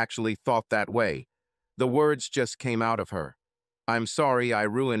husband actually thought that way. The words just came out of her. "I'm sorry I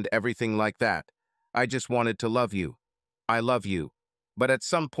ruined everything like that. I just wanted to love you. I love you. But at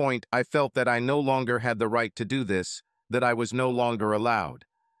some point, I felt that I no longer had the right to do this, that I was no longer allowed.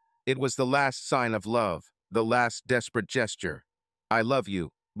 It was the last sign of love, the last desperate gesture. I love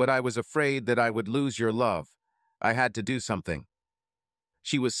you, but I was afraid that I would lose your love. I had to do something."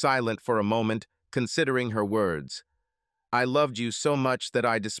 She was silent for a moment, considering her words. "I loved you so much that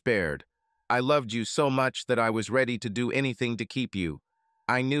I despaired. I loved you so much that I was ready to do anything to keep you.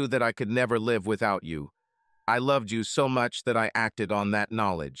 I knew that I could never live without you. I loved you so much that I acted on that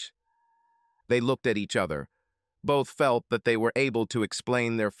knowledge." They looked at each other. Both felt that they were able to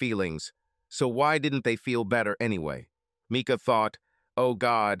explain their feelings. So why didn't they feel better anyway? Mika thought, "Oh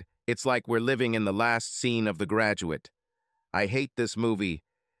God, it's like we're living in the last scene of The Graduate. I hate this movie."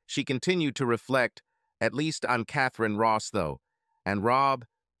 She continued to reflect, "At least I'm Catherine Ross, though. And Rob,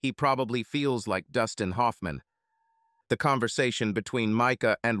 he probably feels like Dustin Hoffman." The conversation between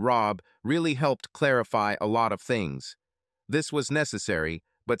Micah and Rob really helped clarify a lot of things. This was necessary,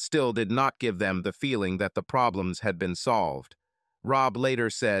 but still did not give them the feeling that the problems had been solved. Rob later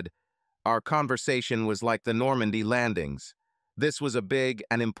said, "Our conversation was like the Normandy landings. This was a big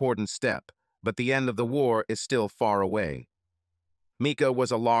and important step, but the end of the war is still far away." Mika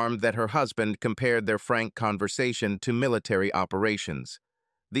was alarmed that her husband compared their frank conversation to military operations.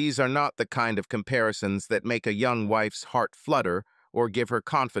 These are not the kind of comparisons that make a young wife's heart flutter or give her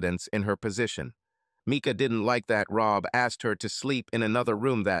confidence in her position. Mika didn't like that Rob asked her to sleep in another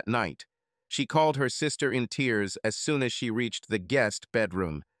room that night. She called her sister in tears as soon as she reached the guest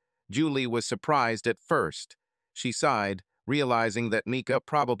bedroom. Julie was surprised at first. She sighed, realizing that Mika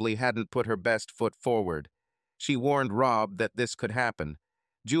probably hadn't put her best foot forward. She warned Rob that this could happen.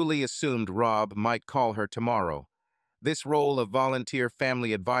 Julie assumed Rob might call her tomorrow. This role of volunteer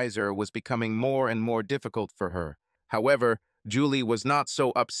family advisor was becoming more and more difficult for her. However, Julie was not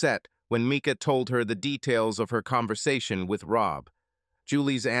so upset when Mika told her the details of her conversation with Rob.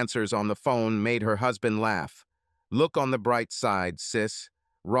 Julie's answers on the phone made her husband laugh. "Look on the bright side, sis.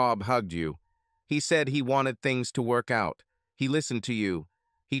 Rob hugged you. He said he wanted things to work out. He listened to you.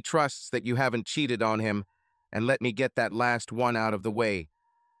 He trusts that you haven't cheated on him. And let me get that last one out of the way.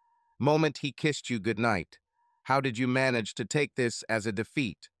 Moment he kissed you goodnight. How did you manage to take this as a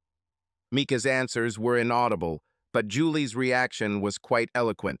defeat?" Mika's answers were inaudible, but Julie's reaction was quite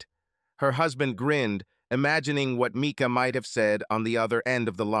eloquent. Her husband grinned, imagining what Mika might have said on the other end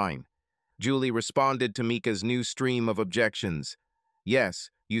of the line. Julie responded to Mika's new stream of objections. "Yes,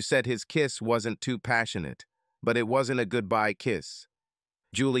 you said his kiss wasn't too passionate, but it wasn't a goodbye kiss."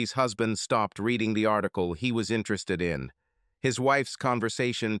 Julie's husband stopped reading the article he was interested in. His wife's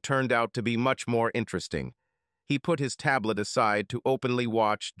conversation turned out to be much more interesting. He put his tablet aside to openly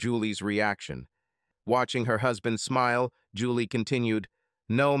watch Julie's reaction. Watching her husband smile, Julie continued,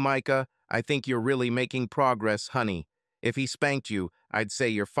 "No, Micah, I think you're really making progress, honey. If he spanked you, I'd say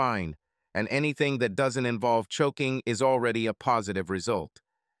you're fine. And anything that doesn't involve choking is already a positive result.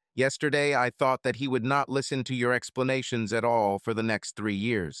 Yesterday, I thought that he would not listen to your explanations at all for the next 3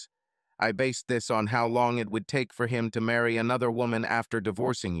 years. I based this on how long it would take for him to marry another woman after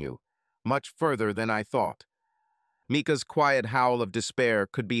divorcing you. Much further than I thought." Mika's quiet howl of despair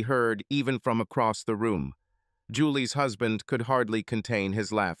could be heard even from across the room. Julie's husband could hardly contain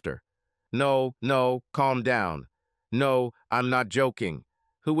his laughter. "No, no, calm down. No, I'm not joking.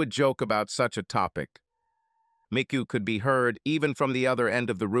 Who would joke about such a topic?" Miku could be heard even from the other end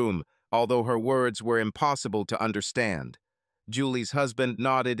of the room, although her words were impossible to understand. Julie's husband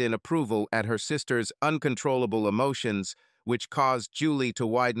nodded in approval at her sister's uncontrollable emotions, which caused Julie to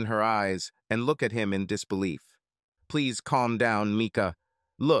widen her eyes and look at him in disbelief. "Please calm down, Mika.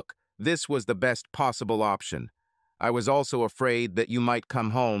 Look, this was the best possible option. I was also afraid that you might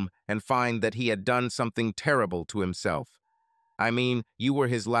come home and find that he had done something terrible to himself. I mean, you were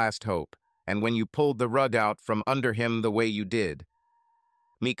his last hope, and when you pulled the rug out from under him the way you did."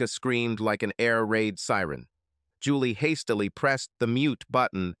 Mika screamed like an air raid siren. Julie hastily pressed the mute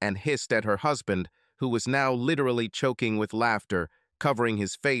button and hissed at her husband, who was now literally choking with laughter, covering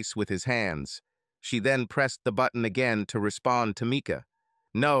his face with his hands. She then pressed the button again to respond to Mika.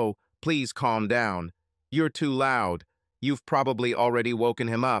 "No, Please calm down. You're too loud. You've probably already woken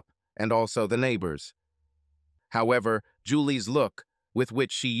him up, and also the neighbors." However, Julie's look, with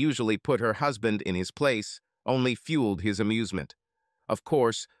which she usually put her husband in his place, only fueled his amusement. "Of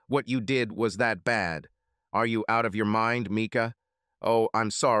course, what you did was that bad. Are you out of your mind, Mika?" "Oh, I'm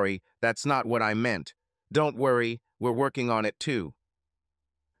sorry, that's not what I meant. Don't worry, we're working on it too."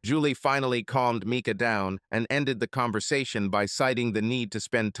 Julie finally calmed Mika down and ended the conversation by citing the need to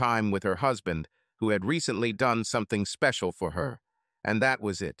spend time with her husband, who had recently done something special for her. And that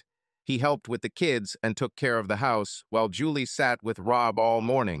was it. He helped with the kids and took care of the house, while Julie sat with Rob all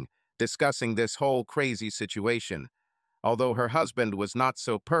morning, discussing this whole crazy situation. Although her husband was not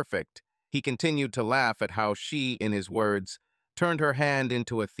so perfect, he continued to laugh at how she, in his words, turned her hand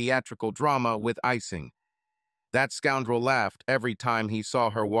into a theatrical drama with Icing. That scoundrel laughed every time he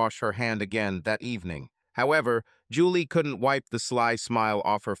saw her wash her hand again that evening. However, Julie couldn't wipe the sly smile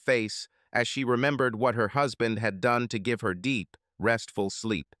off her face as she remembered what her husband had done to give her deep, restful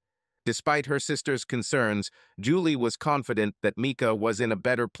sleep. Despite her sister's concerns, Julie was confident that Mika was in a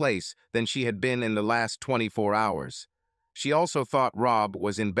better place than she had been in the last 24 hours. She also thought Rob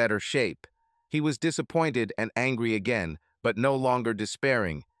was in better shape. He was disappointed and angry again, but no longer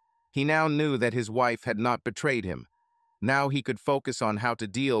despairing. He now knew that his wife had not betrayed him. Now he could focus on how to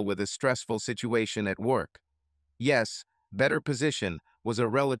deal with a stressful situation at work. Yes, better position was a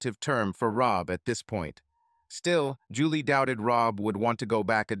relative term for Rob at this point. Still, Julie doubted Rob would want to go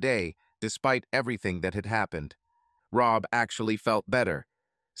back a day, despite everything that had happened. Rob actually felt better.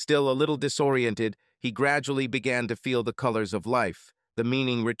 Still a little disoriented, he gradually began to feel the colors of life. The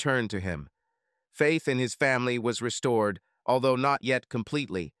meaning returned to him. Faith in his family was restored, although not yet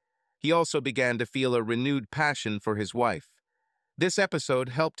completely. He also began to feel a renewed passion for his wife. This episode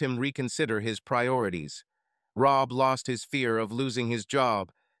helped him reconsider his priorities. Rob lost his fear of losing his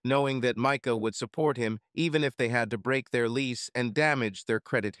job, knowing that Micah would support him even if they had to break their lease and damage their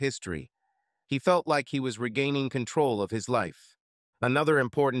credit history. He felt like he was regaining control of his life. Another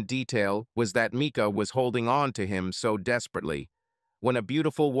important detail was that Mika was holding on to him so desperately. When a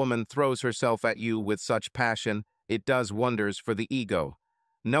beautiful woman throws herself at you with such passion, it does wonders for the ego.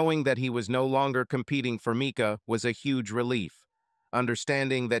 Knowing that he was no longer competing for Mika was a huge relief.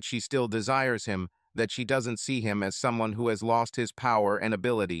 Understanding that she still desires him, that she doesn't see him as someone who has lost his power and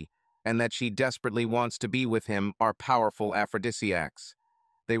ability, and that she desperately wants to be with him are powerful aphrodisiacs.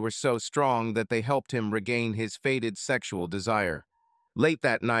 They were so strong that they helped him regain his faded sexual desire. Late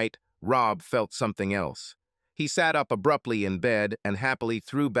that night, Rob felt something else. He sat up abruptly in bed and happily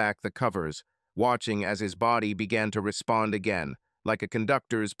threw back the covers, watching as his body began to respond again, like a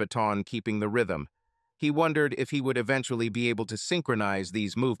conductor's baton keeping the rhythm. He wondered if he would eventually be able to synchronize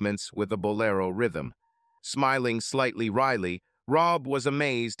these movements with a bolero rhythm. Smiling slightly wryly, Rob was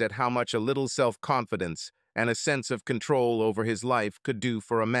amazed at how much a little self-confidence and a sense of control over his life could do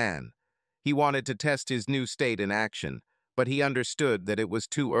for a man. He wanted to test his new state in action, but he understood that it was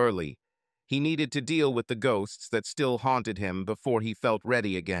too early. He needed to deal with the ghosts that still haunted him before he felt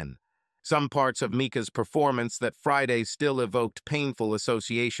ready again. Some parts of Mika's performance that Friday still evoked painful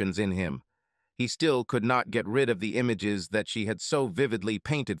associations in him. He still could not get rid of the images that she had so vividly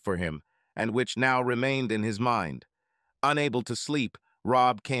painted for him, and which now remained in his mind. Unable to sleep,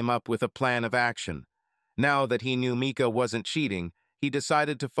 Rob came up with a plan of action. Now that he knew Mika wasn't cheating, he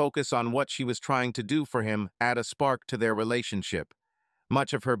decided to focus on what she was trying to do for him, add a spark to their relationship.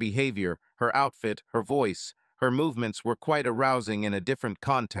 Much of her behavior, her outfit, her voice, her movements were quite arousing in a different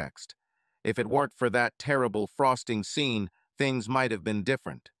context. If it weren't for that terrible frosting scene, things might have been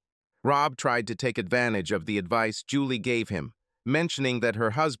different. Rob tried to take advantage of the advice Julie gave him, mentioning that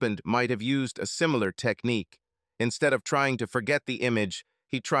her husband might have used a similar technique. Instead of trying to forget the image,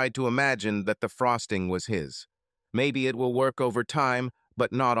 he tried to imagine that the frosting was his. Maybe it will work over time,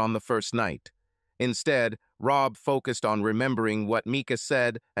 but not on the first night. Instead, Rob focused on remembering what Mika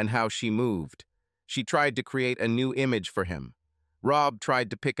said and how she moved. She tried to create a new image for him. Rob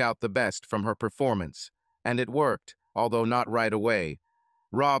tried to pick out the best from her performance, and it worked, although not right away.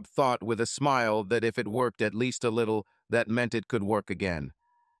 Rob thought with a smile that if it worked at least a little, that meant it could work again.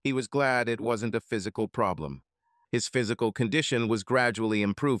 He was glad it wasn't a physical problem. His physical condition was gradually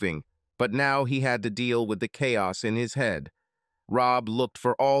improving, but now he had to deal with the chaos in his head. Rob looked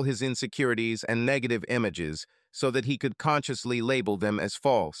for all his insecurities and negative images so that he could consciously label them as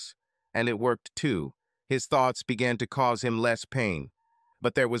false. And it worked too. His thoughts began to cause him less pain.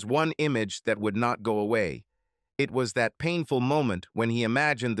 But there was one image that would not go away. It was that painful moment when he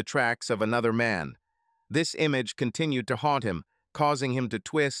imagined the tracks of another man. This image continued to haunt him, causing him to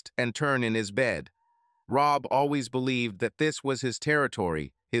twist and turn in his bed. Rob always believed that this was his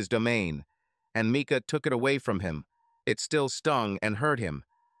territory, his domain, and Mika took it away from him. It still stung and hurt him.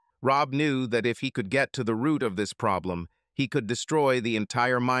 Rob knew that if he could get to the root of this problem, he could destroy the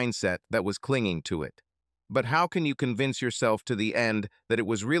entire mindset that was clinging to it. But how can you convince yourself to the end that it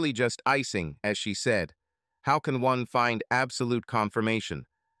was really just icing, as she said? How can one find absolute confirmation?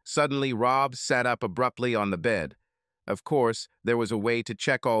 Suddenly, Rob sat up abruptly on the bed. Of course, there was a way to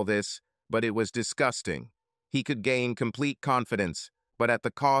check all this, but it was disgusting. He could gain complete confidence, but at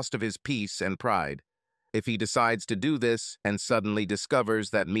the cost of his peace and pride. If he decides to do this and suddenly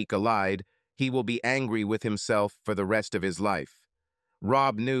discovers that Mika lied, he will be angry with himself for the rest of his life.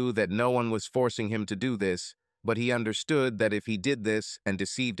 Rob knew that no one was forcing him to do this, but he understood that if he did this and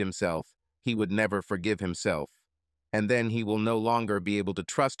deceived himself, he would never forgive himself. And then he will no longer be able to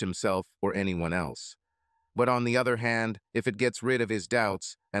trust himself or anyone else. But on the other hand, if it gets rid of his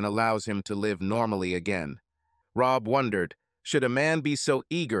doubts and allows him to live normally again. Rob wondered, should a man be so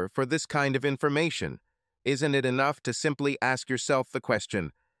eager for this kind of information? Isn't it enough to simply ask yourself the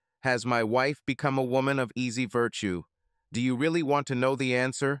question, has my wife become a woman of easy virtue? Do you really want to know the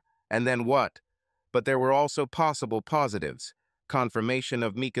answer? And then what? But there were also possible positives, confirmation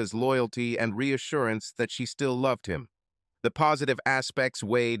of Mika's loyalty and reassurance that she still loved him. The positive aspects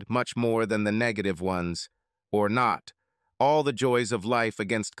weighed much more than the negative ones, or not. All the joys of life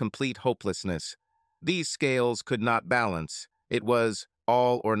against complete hopelessness. These scales could not balance. It was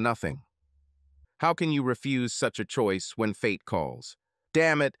all or nothing. How can you refuse such a choice when fate calls?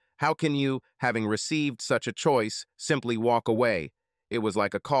 Damn it, how can you, having received such a choice, simply walk away? It was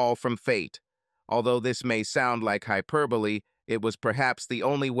like a call from fate. Although this may sound like hyperbole, it was perhaps the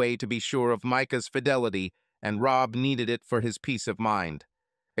only way to be sure of Micah's fidelity, and Rob needed it for his peace of mind.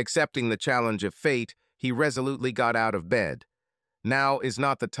 Accepting the challenge of fate, he resolutely got out of bed. Now is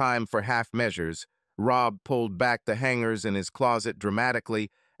not the time for half measures. Rob pulled back the hangers in his closet dramatically,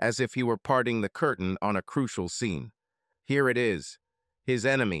 as if he were parting the curtain on a crucial scene. Here it is. His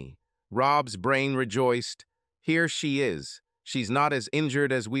enemy. Rob's brain rejoiced. Here she is. She's not as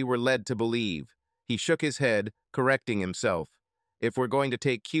injured as we were led to believe. He shook his head, correcting himself. If we're going to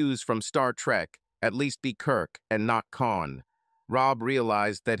take cues from Star Trek, at least be Kirk and not Khan. Rob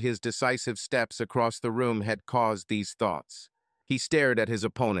realized that his decisive steps across the room had caused these thoughts. He stared at his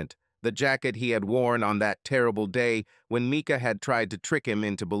opponent, the jacket he had worn on that terrible day when Mika had tried to trick him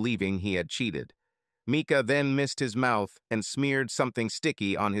into believing he had cheated. Mika then missed his mouth and smeared something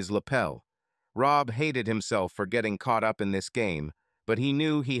sticky on his lapel. Rob hated himself for getting caught up in this game, but he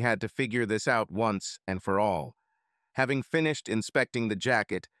knew he had to figure this out once and for all. Having finished inspecting the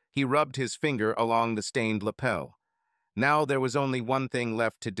jacket, he rubbed his finger along the stained lapel. Now there was only one thing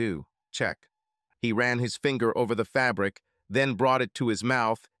left to do. Check. He ran his finger over the fabric, then brought it to his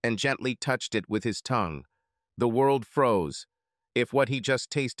mouth and gently touched it with his tongue. The world froze. If what he just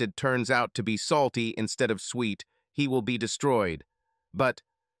tasted turns out to be salty instead of sweet, he will be destroyed. But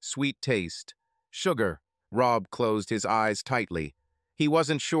sweet taste. Sugar. Rob closed his eyes tightly. He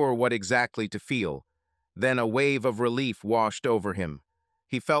wasn't sure what exactly to feel. Then a wave of relief washed over him.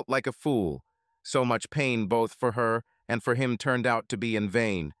 He felt like a fool. So much pain both for her and for him turned out to be in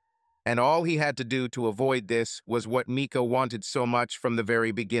vain. And all he had to do to avoid this was what Mika wanted so much from the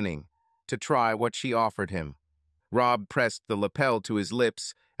very beginning, to try what she offered him. Rob pressed the lapel to his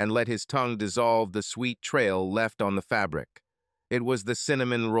lips and let his tongue dissolve the sweet trail left on the fabric. It was the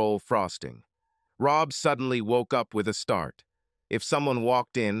cinnamon roll frosting. Rob suddenly woke up with a start. If someone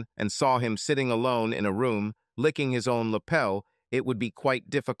walked in and saw him sitting alone in a room, licking his own lapel, it would be quite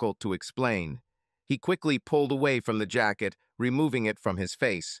difficult to explain. He quickly pulled away from the jacket, removing it from his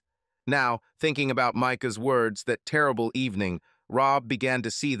face. Now, thinking about Micah's words that terrible evening, Rob began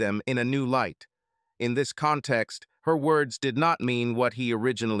to see them in a new light. In this context, her words did not mean what he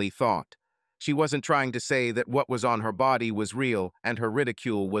originally thought. She wasn't trying to say that what was on her body was real and her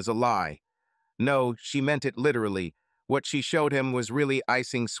ridicule was a lie. No, she meant it literally. What she showed him was really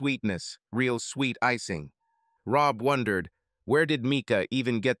icing sweetness, real sweet icing. Rob wondered, where did Mika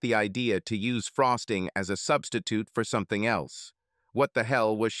even get the idea to use frosting as a substitute for something else? What the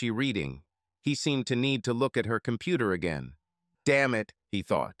hell was she reading? He seemed to need to look at her computer again. Damn it, he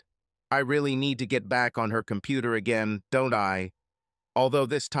thought. I really need to get back on her computer again, don't I? Although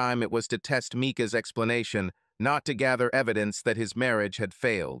this time it was to test Mika's explanation, not to gather evidence that his marriage had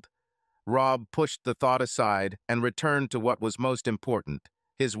failed. Rob pushed the thought aside and returned to what was most important.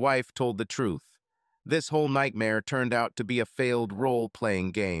 His wife told the truth. This whole nightmare turned out to be a failed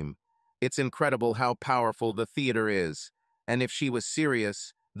role-playing game. It's incredible how powerful the theater is. And if she was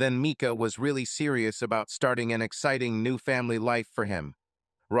serious, then Mika was really serious about starting an exciting new family life for him.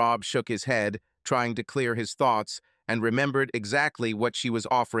 Rob shook his head, trying to clear his thoughts, and remembered exactly what she was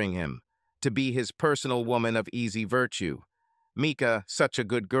offering him, to be his personal woman of easy virtue. Mika, such a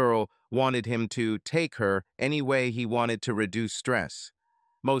good girl, wanted him to take her any way he wanted to reduce stress.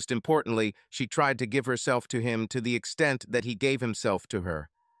 Most importantly, she tried to give herself to him to the extent that he gave himself to her.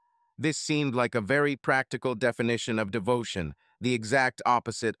 This seemed like a very practical definition of devotion, the exact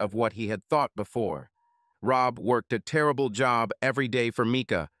opposite of what he had thought before. Rob worked a terrible job every day for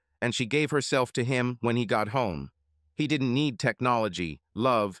Mika, and she gave herself to him when he got home. He didn't need technology,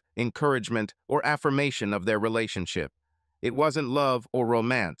 love, encouragement, or affirmation of their relationship. It wasn't love or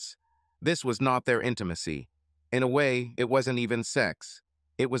romance. This was not their intimacy. In a way, it wasn't even sex.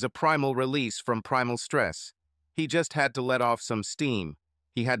 It was a primal release from primal stress. He just had to let off some steam.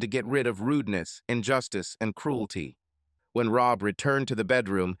 He had to get rid of rudeness, injustice, and cruelty. When Rob returned to the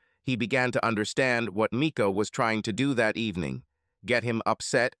bedroom, he began to understand what Mika was trying to do that evening, get him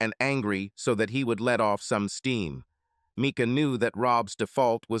upset and angry so that he would let off some steam. Mika knew that Rob's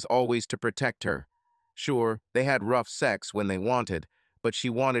default was always to protect her. Sure, they had rough sex when they wanted, but she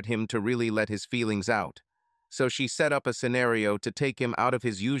wanted him to really let his feelings out. So she set up a scenario to take him out of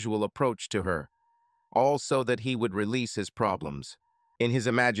his usual approach to her, all so that he would release his problems. In his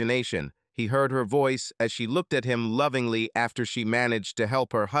imagination, he heard her voice as she looked at him lovingly after she managed to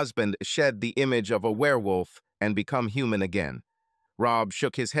help her husband shed the image of a werewolf and become human again. Rob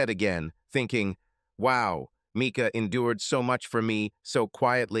shook his head again, thinking, wow, Mika endured so much for me so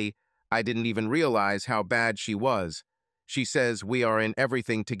quietly, I didn't even realize how bad she was. She says we are in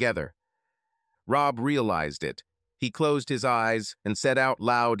everything together. Rob realized it. He closed his eyes and said out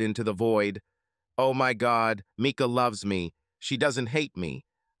loud into the void, oh my God, Mika loves me. She doesn't hate me.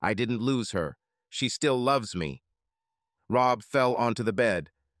 I didn't lose her. She still loves me. Rob fell onto the bed.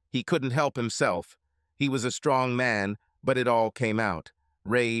 He couldn't help himself. He was a strong man, but it all came out.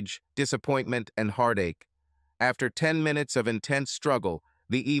 Rage, disappointment, and heartache. After 10 minutes of intense struggle,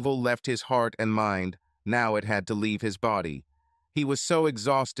 the evil left his heart and mind. Now it had to leave his body. He was so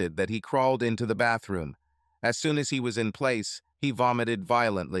exhausted that he crawled into the bathroom. As soon as he was in place, he vomited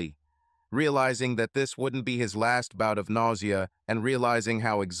violently. Realizing that this wouldn't be his last bout of nausea and realizing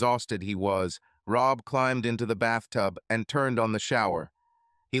how exhausted he was, Rob climbed into the bathtub and turned on the shower.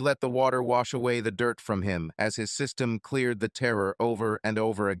 He let the water wash away the dirt from him as his system cleared the terror over and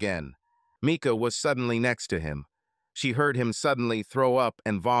over again. Mika was suddenly next to him. She heard him suddenly throw up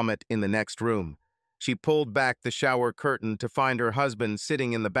and vomit in the next room. She pulled back the shower curtain to find her husband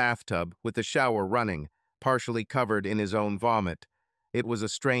sitting in the bathtub with the shower running, partially covered in his own vomit. It was a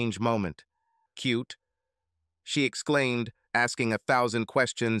strange moment. Cute, she exclaimed, asking 1,000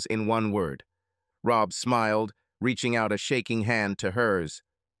 questions in one word. Rob smiled, reaching out a shaking hand to hers.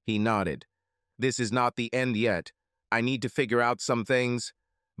 He nodded. This is not the end yet. I need to figure out some things,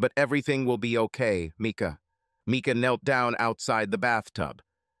 but everything will be okay, Mika. Mika knelt down outside the bathtub.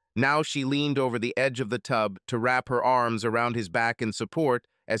 Now she leaned over the edge of the tub to wrap her arms around his back in support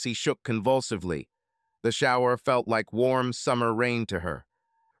as he shook convulsively. The shower felt like warm summer rain to her.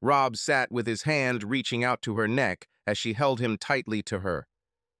 Rob sat with his hand reaching out to her neck as she held him tightly to her.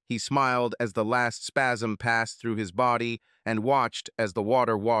 He smiled as the last spasm passed through his body and watched as the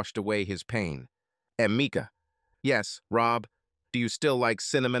water washed away his pain. And Mika. Yes, Rob, do you still like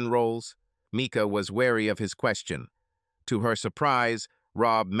cinnamon rolls? Mika was wary of his question. To her surprise,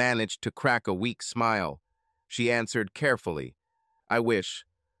 Rob managed to crack a weak smile. She answered carefully, I wish.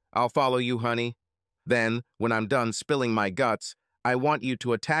 I'll follow you, honey. Then, when I'm done spilling my guts, I want you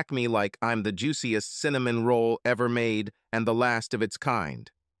to attack me like I'm the juiciest cinnamon roll ever made and the last of its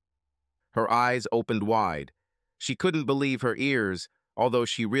kind. Her eyes opened wide. She couldn't believe her ears, although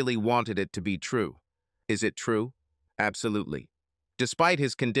she really wanted it to be true. Is it true? Absolutely. Despite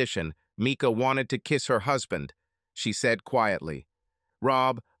his condition, Mika wanted to kiss her husband. She said quietly,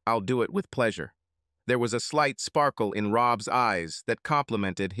 Rob, I'll do it with pleasure. There was a slight sparkle in Rob's eyes that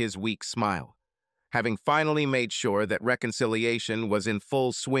complemented his weak smile. Having finally made sure that reconciliation was in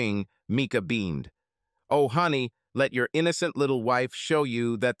full swing, Mika beamed. Oh, honey, let your innocent little wife show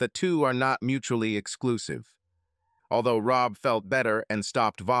you that the two are not mutually exclusive. Although Rob felt better and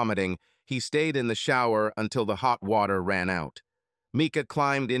stopped vomiting, he stayed in the shower until the hot water ran out. Mika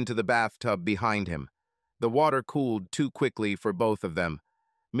climbed into the bathtub behind him. The water cooled too quickly for both of them.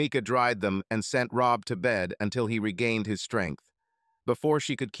 Mika dried them and sent Rob to bed until he regained his strength. Before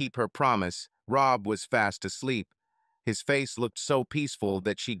she could keep her promise, Rob was fast asleep. His face looked so peaceful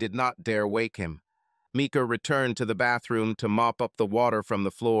that she did not dare wake him. Mika returned to the bathroom to mop up the water from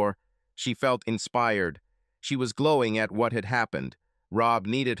the floor. She felt inspired. She was glowing at what had happened. Rob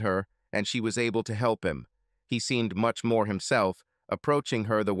needed her, and she was able to help him. He seemed much more himself, approaching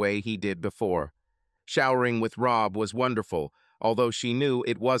her the way he did before. Showering with Rob was wonderful, although she knew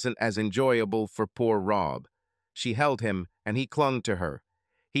it wasn't as enjoyable for poor Rob. She held him, and he clung to her.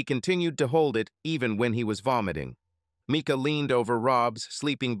 He continued to hold it even when he was vomiting. Mika leaned over Rob's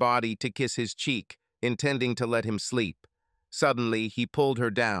sleeping body to kiss his cheek, intending to let him sleep. Suddenly, he pulled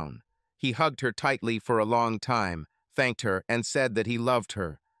her down. He hugged her tightly for a long time, thanked her, and said that he loved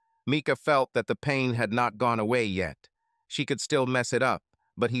her. Mika felt that the pain had not gone away yet. She could still mess it up,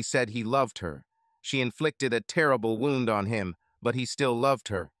 but he said he loved her. She inflicted a terrible wound on him, but he still loved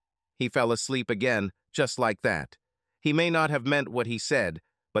her. He fell asleep again, just like that. He may not have meant what he said,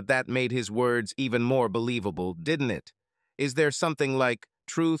 but that made his words even more believable, didn't it? Is there something like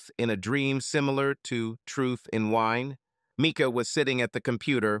truth in a dream similar to truth in wine? Mika was sitting at the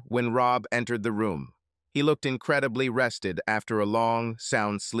computer when Rob entered the room. He looked incredibly rested after a long,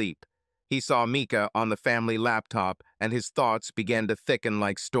 sound sleep. He saw Mika on the family laptop, and his thoughts began to thicken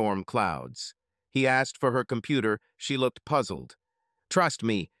like storm clouds. He asked for her computer. She looked puzzled. "Trust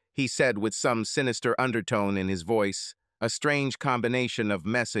me," he said with some sinister undertone in his voice, a strange combination of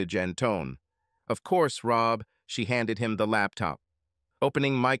message and tone. "Of course, Rob." She handed him the laptop.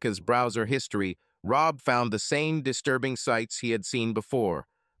 Opening Micah's browser history, Rob found the same disturbing sites he had seen before,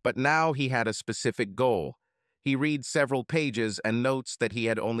 but now he had a specific goal. He read several pages and notes that he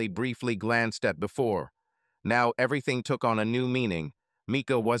had only briefly glanced at before. Now everything took on a new meaning.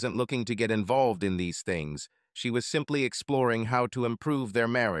 Mika wasn't looking to get involved in these things. She was simply exploring how to improve their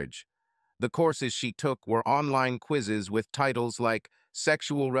marriage. The courses she took were online quizzes with titles like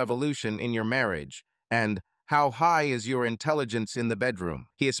Sexual Revolution in Your Marriage and How High is Your Intelligence in the Bedroom?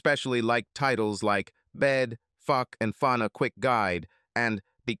 He especially liked titles like Bed, Fuck, and Fun, a Quick Guide, and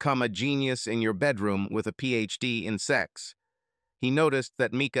Become a Genius in Your Bedroom with a PhD in Sex. He noticed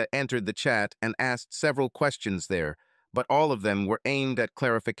that Mika entered the chat and asked several questions there, but all of them were aimed at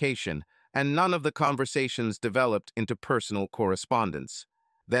clarification, and none of the conversations developed into personal correspondence.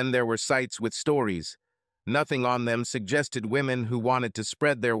 Then there were sites with stories. Nothing on them suggested women who wanted to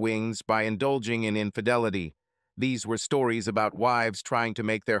spread their wings by indulging in infidelity. These were stories about wives trying to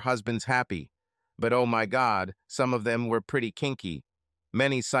make their husbands happy. But oh my God, some of them were pretty kinky.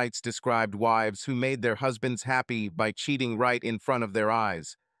 Many sites described wives who made their husbands happy by cheating right in front of their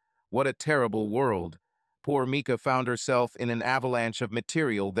eyes. What a terrible world. Poor Mika found herself in an avalanche of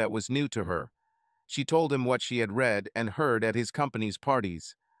material that was new to her. She told him what she had read and heard at his company's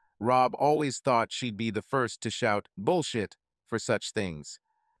parties. Rob always thought she'd be the first to shout bullshit for such things.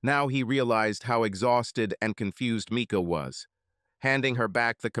 Now he realized how exhausted and confused Mika was. Handing her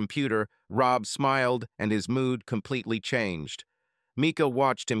back the computer, Rob smiled and his mood completely changed. Mika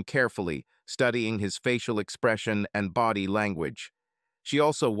watched him carefully, studying his facial expression and body language. She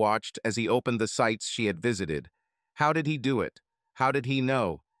also watched as he opened the sites she had visited. How did he do it? How did he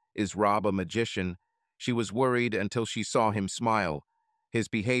know? Is Rob a magician? She was worried until she saw him smile. His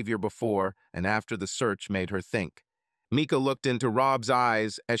behavior before and after the search made her think. Mika looked into Rob's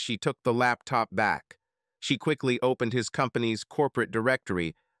eyes as she took the laptop back. She quickly opened his company's corporate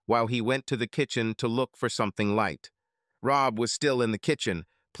directory while he went to the kitchen to look for something light. Rob was still in the kitchen,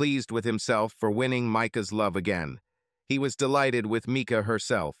 pleased with himself for winning Micah's love again. He was delighted with Mika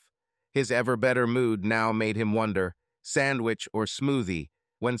herself. His ever-better mood now made him wonder, sandwich or smoothie,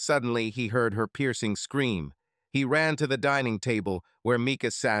 when suddenly he heard her piercing scream. He ran to the dining table where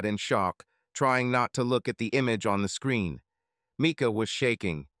Mika sat in shock, trying not to look at the image on the screen. Mika was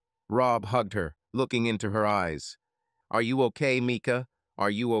shaking. Rob hugged her, looking into her eyes. "Are you okay, Mika? Are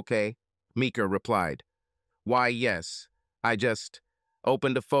you okay?" Mika replied, "Why, yes. I just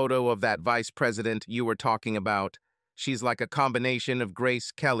opened a photo of that vice president you were talking about. She's like a combination of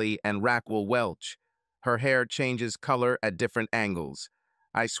Grace Kelly and Raquel Welch. Her hair changes color at different angles.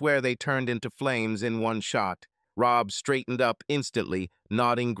 I swear they turned into flames in one shot." Rob straightened up instantly,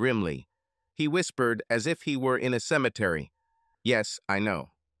 nodding grimly. He whispered as if he were in a cemetery, "Yes, I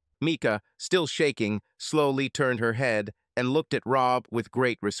know." Mika, still shaking, slowly turned her head and looked at Rob with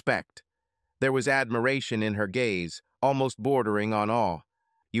great respect. There was admiration in her gaze, almost bordering on awe.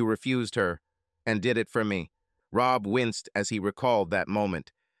 "You refused her, and did it for me." Rob winced as he recalled that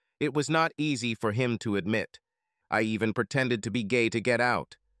moment. It was not easy for him to admit. "I even pretended to be gay to get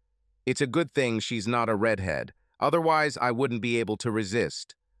out. It's a good thing she's not a redhead. Otherwise, I wouldn't be able to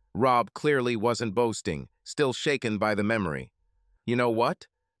resist." Rob clearly wasn't boasting, still shaken by the memory. "You know what?"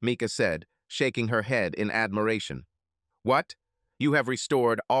 Mika said, shaking her head in admiration. "What? You have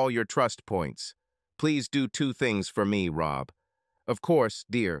restored all your trust points. Please do two things for me, Rob." "Of course,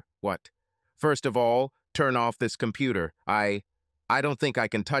 dear. What?" "First of all, turn off this computer. I don't think I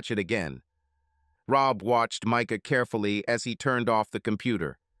can touch it again." Rob watched Micah carefully as he turned off the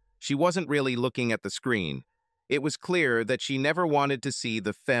computer. She wasn't really looking at the screen. It was clear that she never wanted to see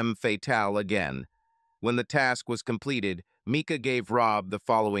the femme fatale again. When the task was completed, Mika gave Rob the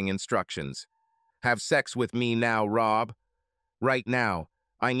following instructions. Have sex with me now, Rob. Right now.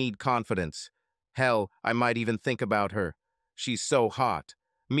 I need confidence. Hell, I might even think about her. She's so hot.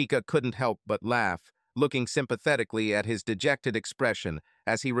 Mika couldn't help but laugh, looking sympathetically at his dejected expression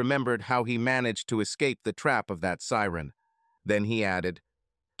as he remembered how he managed to escape the trap of that siren. Then he added,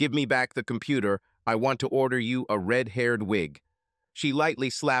 Give me back the computer. I want to order you a red-haired wig. She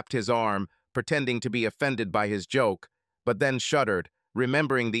lightly slapped his arm, pretending to be offended by his joke, but then shuddered,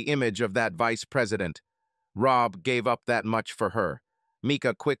 remembering the image of that vice president. Rob gave up that much for her.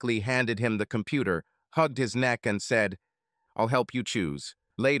 Mika quickly handed him the computer, hugged his neck, and said, I'll help you choose.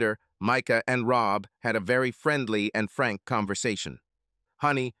 Later, Micah and Rob had a very friendly and frank conversation.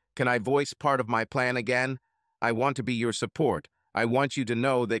 Honey, can I voice part of my plan again? I want to be your support. I want you to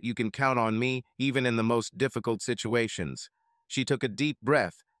know that you can count on me even in the most difficult situations. She took a deep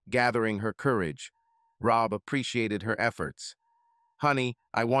breath, gathering her courage. Rob appreciated her efforts. Honey,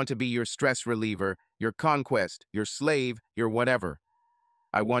 I want to be your stress reliever, your conquest, your slave, your whatever.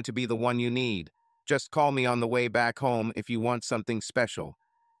 I want to be the one you need. Just call me on the way back home if you want something special.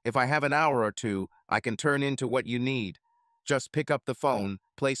 If I have an hour or two, I can turn into what you need. Just pick up the phone,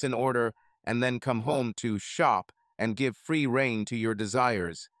 place an order, and then come home to shop and give free rein to your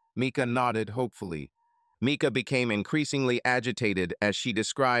desires. Mika nodded hopefully. Mika became increasingly agitated as she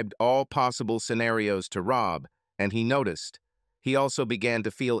described all possible scenarios to Rob, and he noticed. He also began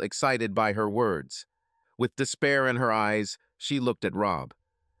to feel excited by her words. With despair in her eyes, she looked at Rob.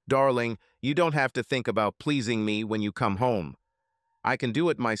 Darling, you don't have to think about pleasing me when you come home. I can do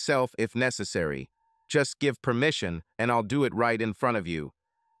it myself if necessary. Just give permission, and I'll do it right in front of you.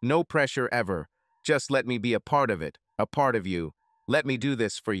 No pressure ever. Just let me be a part of it, a part of you. Let me do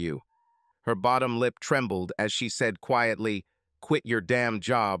this for you. Her bottom lip trembled as she said quietly, Quit your damn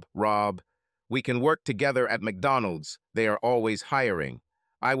job, Rob. We can work together at McDonald's. They are always hiring.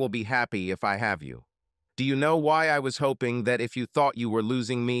 I will be happy if I have you. Do you know why I was hoping that if you thought you were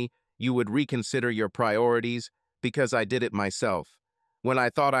losing me, you would reconsider your priorities? Because I did it myself. When I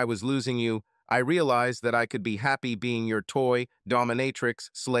thought I was losing you, I realized that I could be happy being your toy, dominatrix,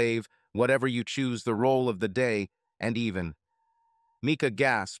 slave, whatever you choose the role of the day, and even. Mika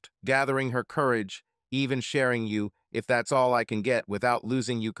gasped, gathering her courage, even sharing you, if that's all I can get without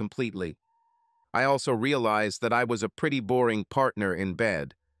losing you completely. I also realized that I was a pretty boring partner in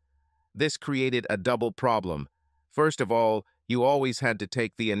bed. This created a double problem. First of all, you always had to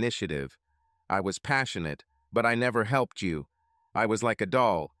take the initiative. I was passionate, but I never helped you. I was like a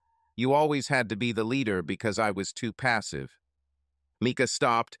doll. You always had to be the leader because I was too passive. Mika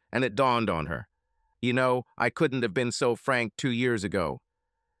stopped, and it dawned on her. You know, I couldn't have been so frank 2 years ago.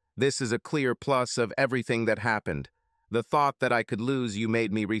 This is a clear plus of everything that happened. The thought that I could lose you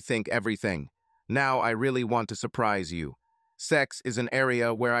made me rethink everything. Now I really want to surprise you. Sex is an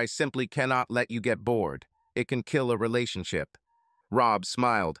area where I simply cannot let you get bored. It can kill a relationship. Rob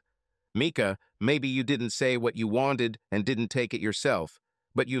smiled. Mika, maybe you didn't say what you wanted and didn't take it yourself,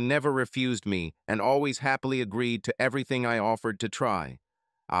 but you never refused me and always happily agreed to everything I offered to try.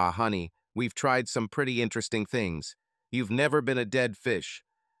 Ah, honey, we've tried some pretty interesting things. You've never been a dead fish.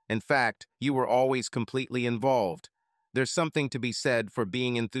 In fact, you were always completely involved. There's something to be said for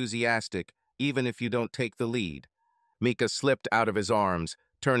being enthusiastic, even if you don't take the lead. Mika slipped out of his arms,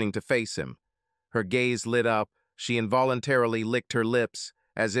 turning to face him. Her gaze lit up. She involuntarily licked her lips,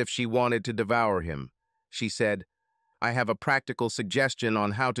 as if she wanted to devour him. She said, I have a practical suggestion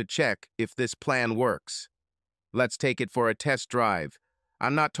on how to check if this plan works. Let's take it for a test drive.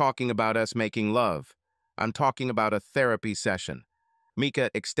 I'm not talking about us making love. I'm talking about a therapy session. Mika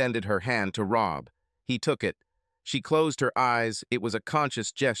extended her hand to Rob. He took it. She closed her eyes. It was a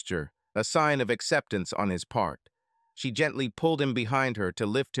conscious gesture, a sign of acceptance on his part. She gently pulled him behind her to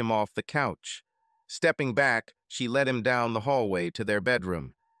lift him off the couch. Stepping back, she led him down the hallway to their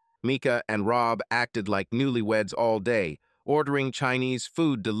bedroom. Mika and Rob acted like newlyweds all day, ordering Chinese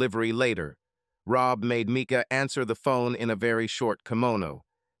food delivery later. Rob made Mika answer the phone in a very short kimono.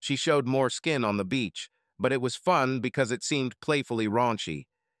 She showed more skin on the beach, but it was fun because it seemed playfully raunchy.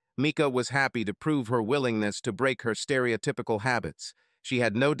 Mika was happy to prove her willingness to break her stereotypical habits. She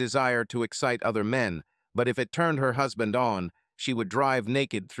had no desire to excite other men, but if it turned her husband on, she would drive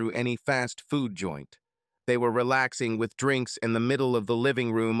naked through any fast food joint. They were relaxing with drinks in the middle of the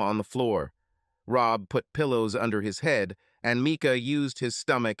living room on the floor. Rob put pillows under his head, and Mika used his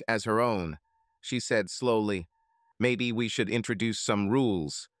stomach as her own. She said slowly, Maybe we should introduce some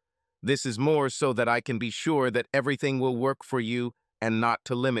rules. This is more so that I can be sure that everything will work for you and not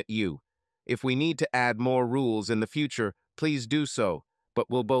to limit you. If we need to add more rules in the future, please do so, but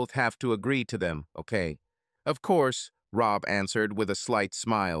we'll both have to agree to them, okay? Of course, Rob answered with a slight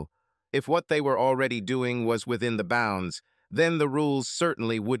smile. If what they were already doing was within the bounds, then the rules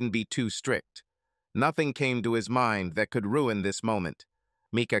certainly wouldn't be too strict. Nothing came to his mind that could ruin this moment.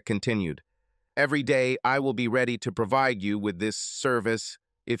 Mika continued, "Every day I will be ready to provide you with this service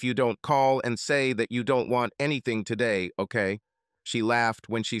if you don't call and say that you don't want anything today, okay?" She laughed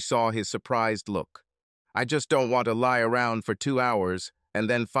when she saw his surprised look. "I just don't want to lie around for 2 hours and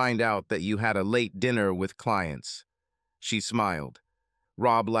then find out that you had a late dinner with clients." She smiled.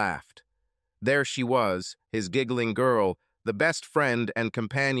 Rob laughed. There she was, his giggling girl, the best friend and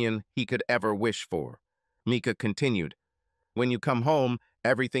companion he could ever wish for. Mika continued, "When you come home,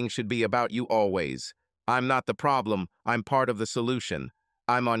 everything should be about you always. I'm not the problem, I'm part of the solution.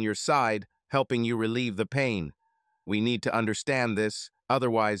 I'm on your side, helping you relieve the pain. We need to understand this,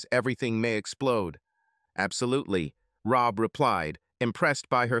 otherwise everything may explode." "Absolutely," Rob replied, impressed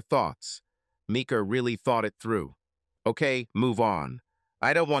by her thoughts. Mika really thought it through. "Okay, move on.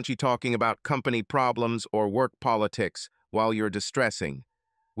 I don't want you talking about company problems or work politics while you're distressing.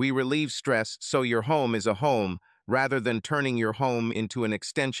 We relieve stress so your home is a home rather than turning your home into an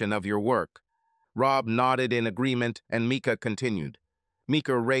extension of your work." Rob nodded in agreement and Mika continued.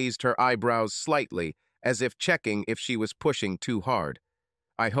 Mika raised her eyebrows slightly, as if checking if she was pushing too hard.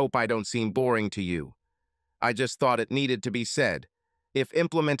 "I hope I don't seem boring to you. I just thought it needed to be said. If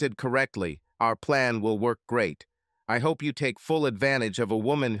implemented correctly, our plan will work great. I hope you take full advantage of a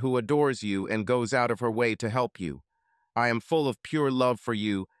woman who adores you and goes out of her way to help you. I am full of pure love for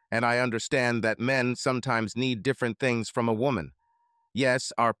you, and I understand that men sometimes need different things from a woman.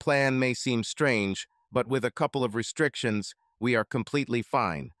 Yes, our plan may seem strange, but with a couple of restrictions, we are completely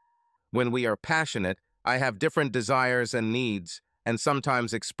fine. When we are passionate, I have different desires and needs, and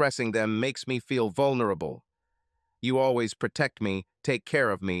sometimes expressing them makes me feel vulnerable. You always protect me, take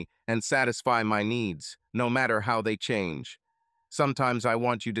care of me, and satisfy my needs, no matter how they change. Sometimes I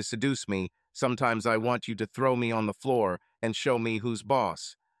want you to seduce me, sometimes I want you to throw me on the floor and show me who's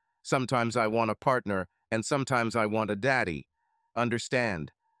boss. Sometimes I want a partner, and sometimes I want a daddy.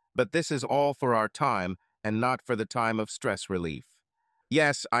 Understand. But this is all for our time, and not for the time of stress relief."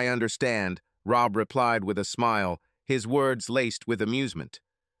 "Yes, I understand," Rob replied with a smile, his words laced with amusement.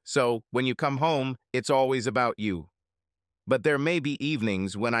 "So, when you come home, it's always about you. But there may be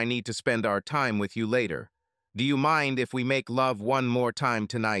evenings when I need to spend our time with you later. Do you mind if we make love one more time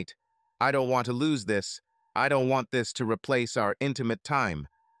tonight? I don't want to lose this. I don't want this to replace our intimate time.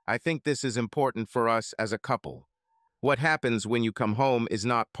 I think this is important for us as a couple. What happens when you come home is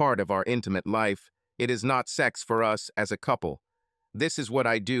not part of our intimate life. It is not sex for us as a couple. This is what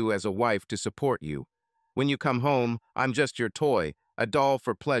I do as a wife to support you. When you come home, I'm just your toy, a doll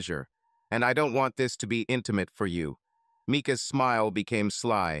for pleasure, and I don't want this to be intimate for you." Mika's smile became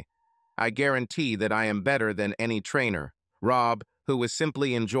sly. "I guarantee that I am better than any trainer." Rob, who was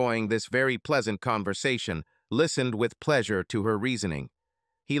simply enjoying this very pleasant conversation, listened with pleasure to her reasoning.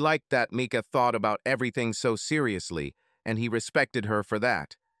 He liked that Mika thought about everything so seriously, and he respected her for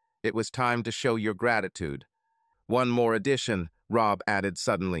that. It was time to show your gratitude. "One more addition," Rob added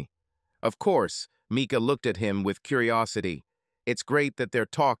suddenly. Of course, Mika looked at him with curiosity. It's great that they're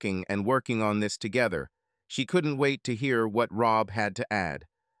talking and working on this together. She couldn't wait to hear what Rob had to add.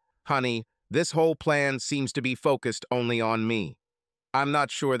 "Honey, this whole plan seems to be focused only on me. I'm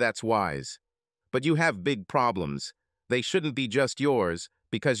not sure that's wise. But you have big problems. They shouldn't be just yours,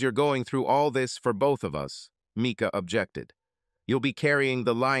 because you're going through all this for both of us," Mika objected. "You'll be carrying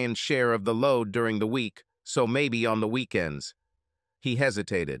the lion's share of the load during the week, so maybe on the weekends." He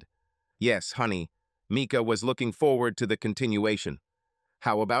hesitated. "Yes, honey." Mika was looking forward to the continuation.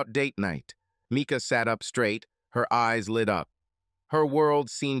 "How about date night?" Mika sat up straight, her eyes lit up. Her world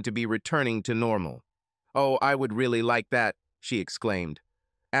seemed to be returning to normal. "Oh, I would really like that," she exclaimed.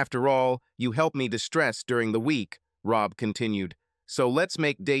 "After all, you help me distress during the week," Rob continued. "So let's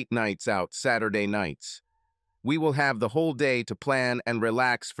make date nights out Saturday nights. We will have the whole day to plan and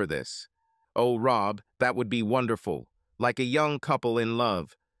relax for this." "Oh, Rob, that would be wonderful, like a young couple in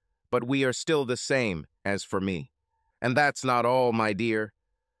love. But we are still the same, as for me. And that's not all, my dear.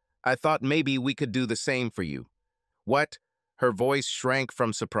 I thought maybe we could do the same for you." "What?" Her voice shrank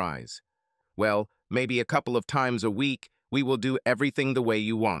from surprise. "Well, maybe a couple of times a week, we will do everything the way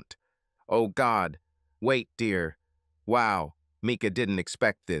you want." "Oh, God. Wait, dear." Wow, Mika didn't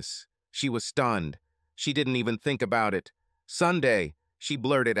expect this. She was stunned. She didn't even think about it. "Sunday," she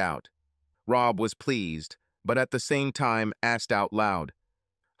blurted out. Rob was pleased, but at the same time asked out loud,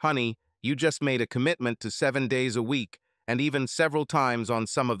 "Honey, you just made a commitment to 7 days a week. and even several times on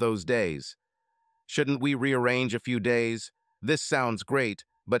some of those days. Shouldn't we rearrange a few days? This sounds great,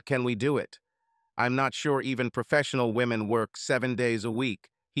 but can we do it? I'm not sure even professional women work 7 days a week.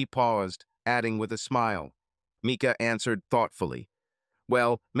 He paused, adding with a smile. Mika answered thoughtfully.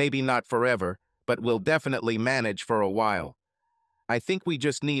 Well, maybe not forever, but we'll definitely manage for a while. I think we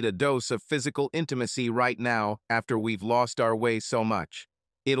just need a dose of physical intimacy right now after we've lost our way so much.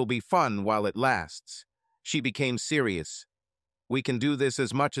 It'll be fun while it lasts. She became serious. We can do this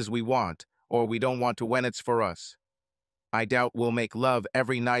as much as we want, or we don't want to when it's for us. I doubt we'll make love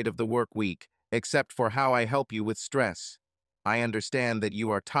every night of the work week, except for how I help you with stress. I understand that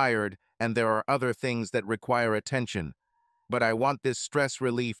you are tired and there are other things that require attention, but I want this stress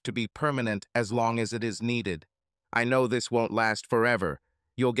relief to be permanent as long as it is needed. I know this won't last forever.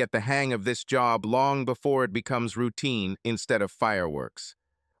 You'll get the hang of this job long before it becomes routine instead of fireworks.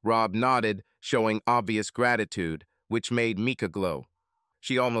 Rob nodded, showing obvious gratitude, which made Mika glow.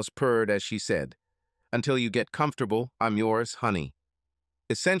 She almost purred as she said, "Until you get comfortable, I'm yours, honey."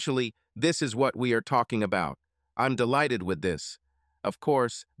 Essentially, this is what we are talking about. I'm delighted with this. Of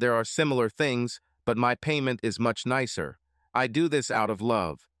course, there are similar things, but my payment is much nicer. I do this out of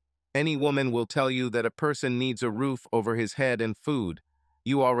love. Any woman will tell you that a person needs a roof over his head and food.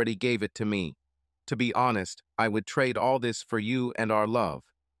 You already gave it to me. To be honest, I would trade all this for you and our love.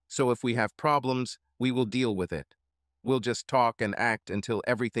 So if we have problems, we will deal with it. We'll just talk and act until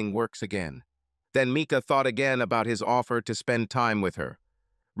everything works again. Then Mika thought again about his offer to spend time with her.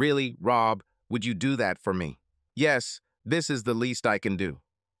 Really, Rob, would you do that for me? Yes, this is the least I can do.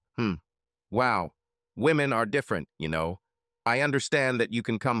 Wow. Women are different, you know. I understand that you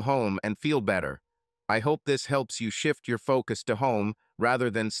can come home and feel better. I hope this helps you shift your focus to home rather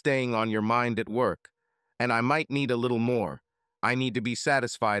than staying on your mind at work. And I might need a little more. I need to be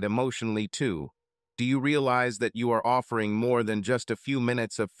satisfied emotionally too. Do you realize that you are offering more than just a few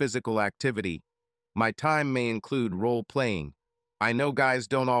minutes of physical activity? My time may include role-playing. I know guys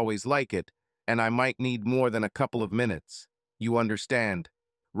don't always like it, and I might need more than a couple of minutes. You understand?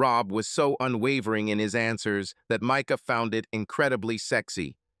 Rob was so unwavering in his answers that Micah found it incredibly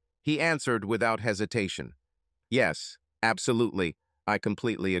sexy. He answered without hesitation. Yes, absolutely. I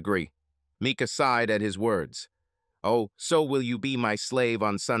completely agree. Mika sighed at his words. Oh, so will you be my slave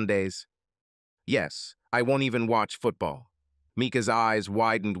on Sundays? Yes, I won't even watch football. Mika's eyes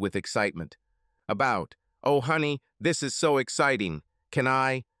widened with excitement. About, oh honey, this is so exciting. Can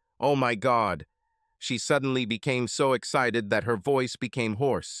I? Oh my God. She suddenly became so excited that her voice became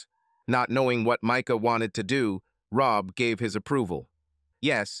hoarse. Not knowing what Micah wanted to do, Rob gave his approval.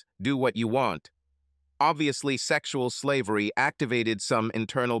 Yes, do what you want. Obviously, sexual slavery activated some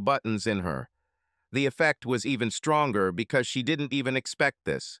internal buttons in her. The effect was even stronger because she didn't even expect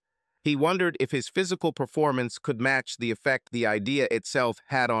this. He wondered if his physical performance could match the effect the idea itself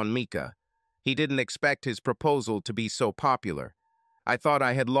had on Mika. He didn't expect his proposal to be so popular. I thought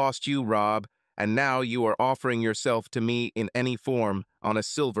I had lost you, Rob, and now you are offering yourself to me in any form on a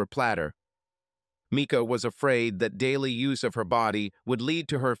silver platter. Mika was afraid that daily use of her body would lead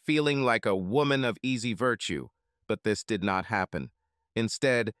to her feeling like a woman of easy virtue, but this did not happen.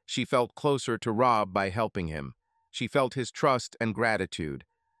 Instead, she felt closer to Rob by helping him. She felt his trust and gratitude.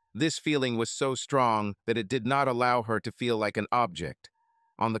 This feeling was so strong that it did not allow her to feel like an object.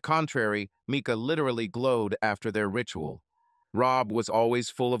 On the contrary, Mika literally glowed after their ritual. Rob was always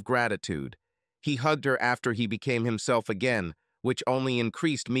full of gratitude. He hugged her after he became himself again, which only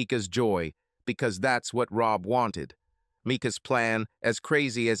increased Mika's joy, because that's what Rob wanted. Mika's plan, as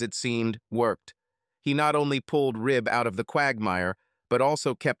crazy as it seemed, worked. He not only pulled Rib out of the quagmire, but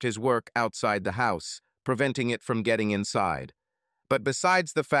also kept his work outside the house, preventing it from getting inside. But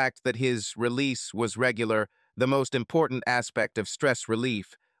besides the fact that his release was regular, the most important aspect of stress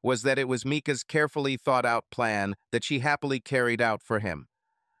relief was that it was Mika's carefully thought-out plan that she happily carried out for him.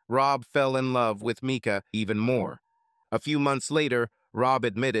 Rob fell in love with Mika even more. A few months later, Rob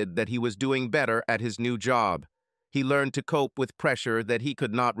admitted that he was doing better at his new job. He learned to cope with pressure that he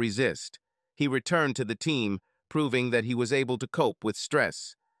could not resist. He returned to the team, proving that he was able to cope with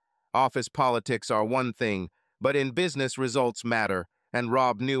stress. Office politics are one thing, but in business results matter, and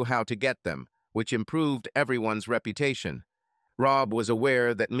Rob knew how to get them, which improved everyone's reputation. Rob was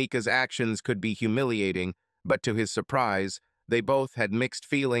aware that Mika's actions could be humiliating, but to his surprise, they both had mixed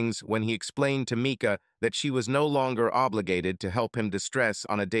feelings when he explained to Mika that she was no longer obligated to help him distress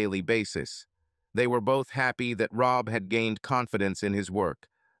on a daily basis. They were both happy that Rob had gained confidence in his work,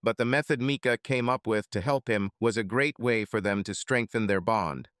 but the method Mika came up with to help him was a great way for them to strengthen their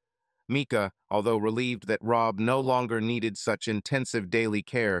bond. Mika, although relieved that Rob no longer needed such intensive daily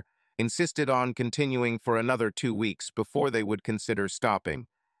care, insisted on continuing for another 2 weeks before they would consider stopping.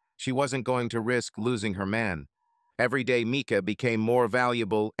 She wasn't going to risk losing her man. Every day Mika became more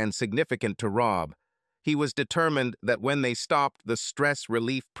valuable and significant to Rob. He was determined that when they stopped the stress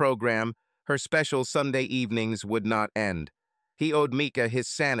relief program, her special Sunday evenings would not end. He owed Mika his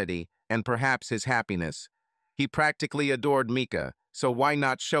sanity and perhaps his happiness. He practically adored Mika, so why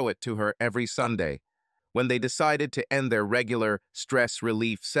not show it to her every Sunday? When they decided to end their regular stress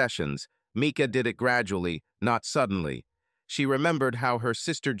relief sessions, Mika did it gradually, not suddenly. She remembered how her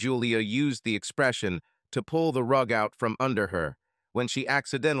sister Julia used the expression to pull the rug out from under her when she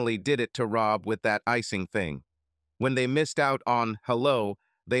accidentally did it to Rob with that icing thing. When they missed out on hello,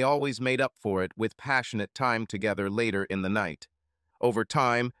 they always made up for it with passionate time together later in the night. Over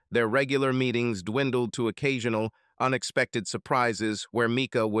time, their regular meetings dwindled to occasional, unexpected surprises where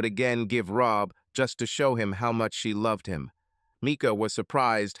Mika would again give Rob just to show him how much she loved him. Mika was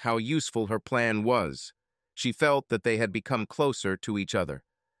surprised how useful her plan was. She felt that they had become closer to each other.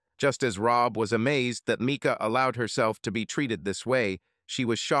 Just as Rob was amazed that Mika allowed herself to be treated this way, she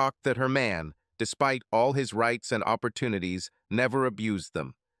was shocked that her man, despite all his rights and opportunities, never abused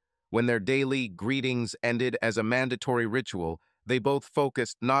them. When their daily greetings ended as a mandatory ritual, they both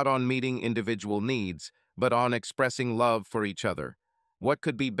focused not on meeting individual needs, but on expressing love for each other. What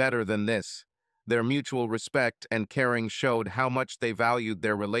could be better than this? Their mutual respect and caring showed how much they valued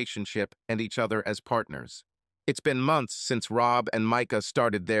their relationship and each other as partners. It's been months since Rob and Micah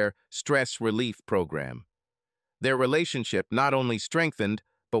started their stress relief program. Their relationship not only strengthened,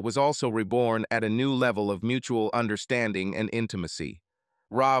 but was also reborn at a new level of mutual understanding and intimacy.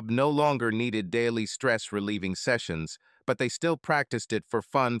 Rob no longer needed daily stress-relieving sessions, but they still practiced it for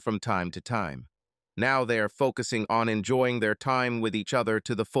fun from time to time. Now they are focusing on enjoying their time with each other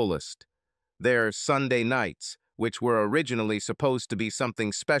to the fullest. Their Sunday nights, which were originally supposed to be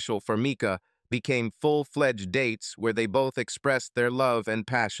something special for Mika, became full-fledged dates where they both expressed their love and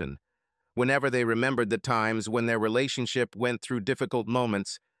passion. Whenever they remembered the times when their relationship went through difficult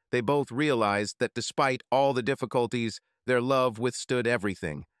moments, they both realized that despite all the difficulties, their love withstood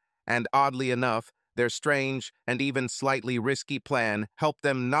everything. And oddly enough, their strange and even slightly risky plan helped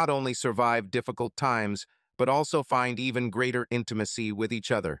them not only survive difficult times, but also find even greater intimacy with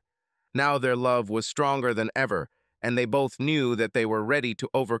each other. Now their love was stronger than ever, and they both knew that they were ready to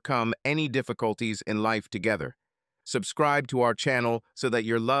overcome any difficulties in life together. Subscribe to our channel so that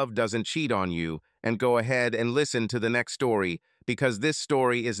your love doesn't cheat on you, and go ahead and listen to the next story, because this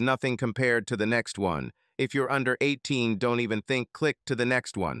story is nothing compared to the next one. If you're under 18, don't even think. Click to the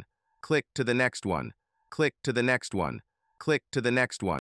next one. Click to the next one. Click to the next one. Click to the next one.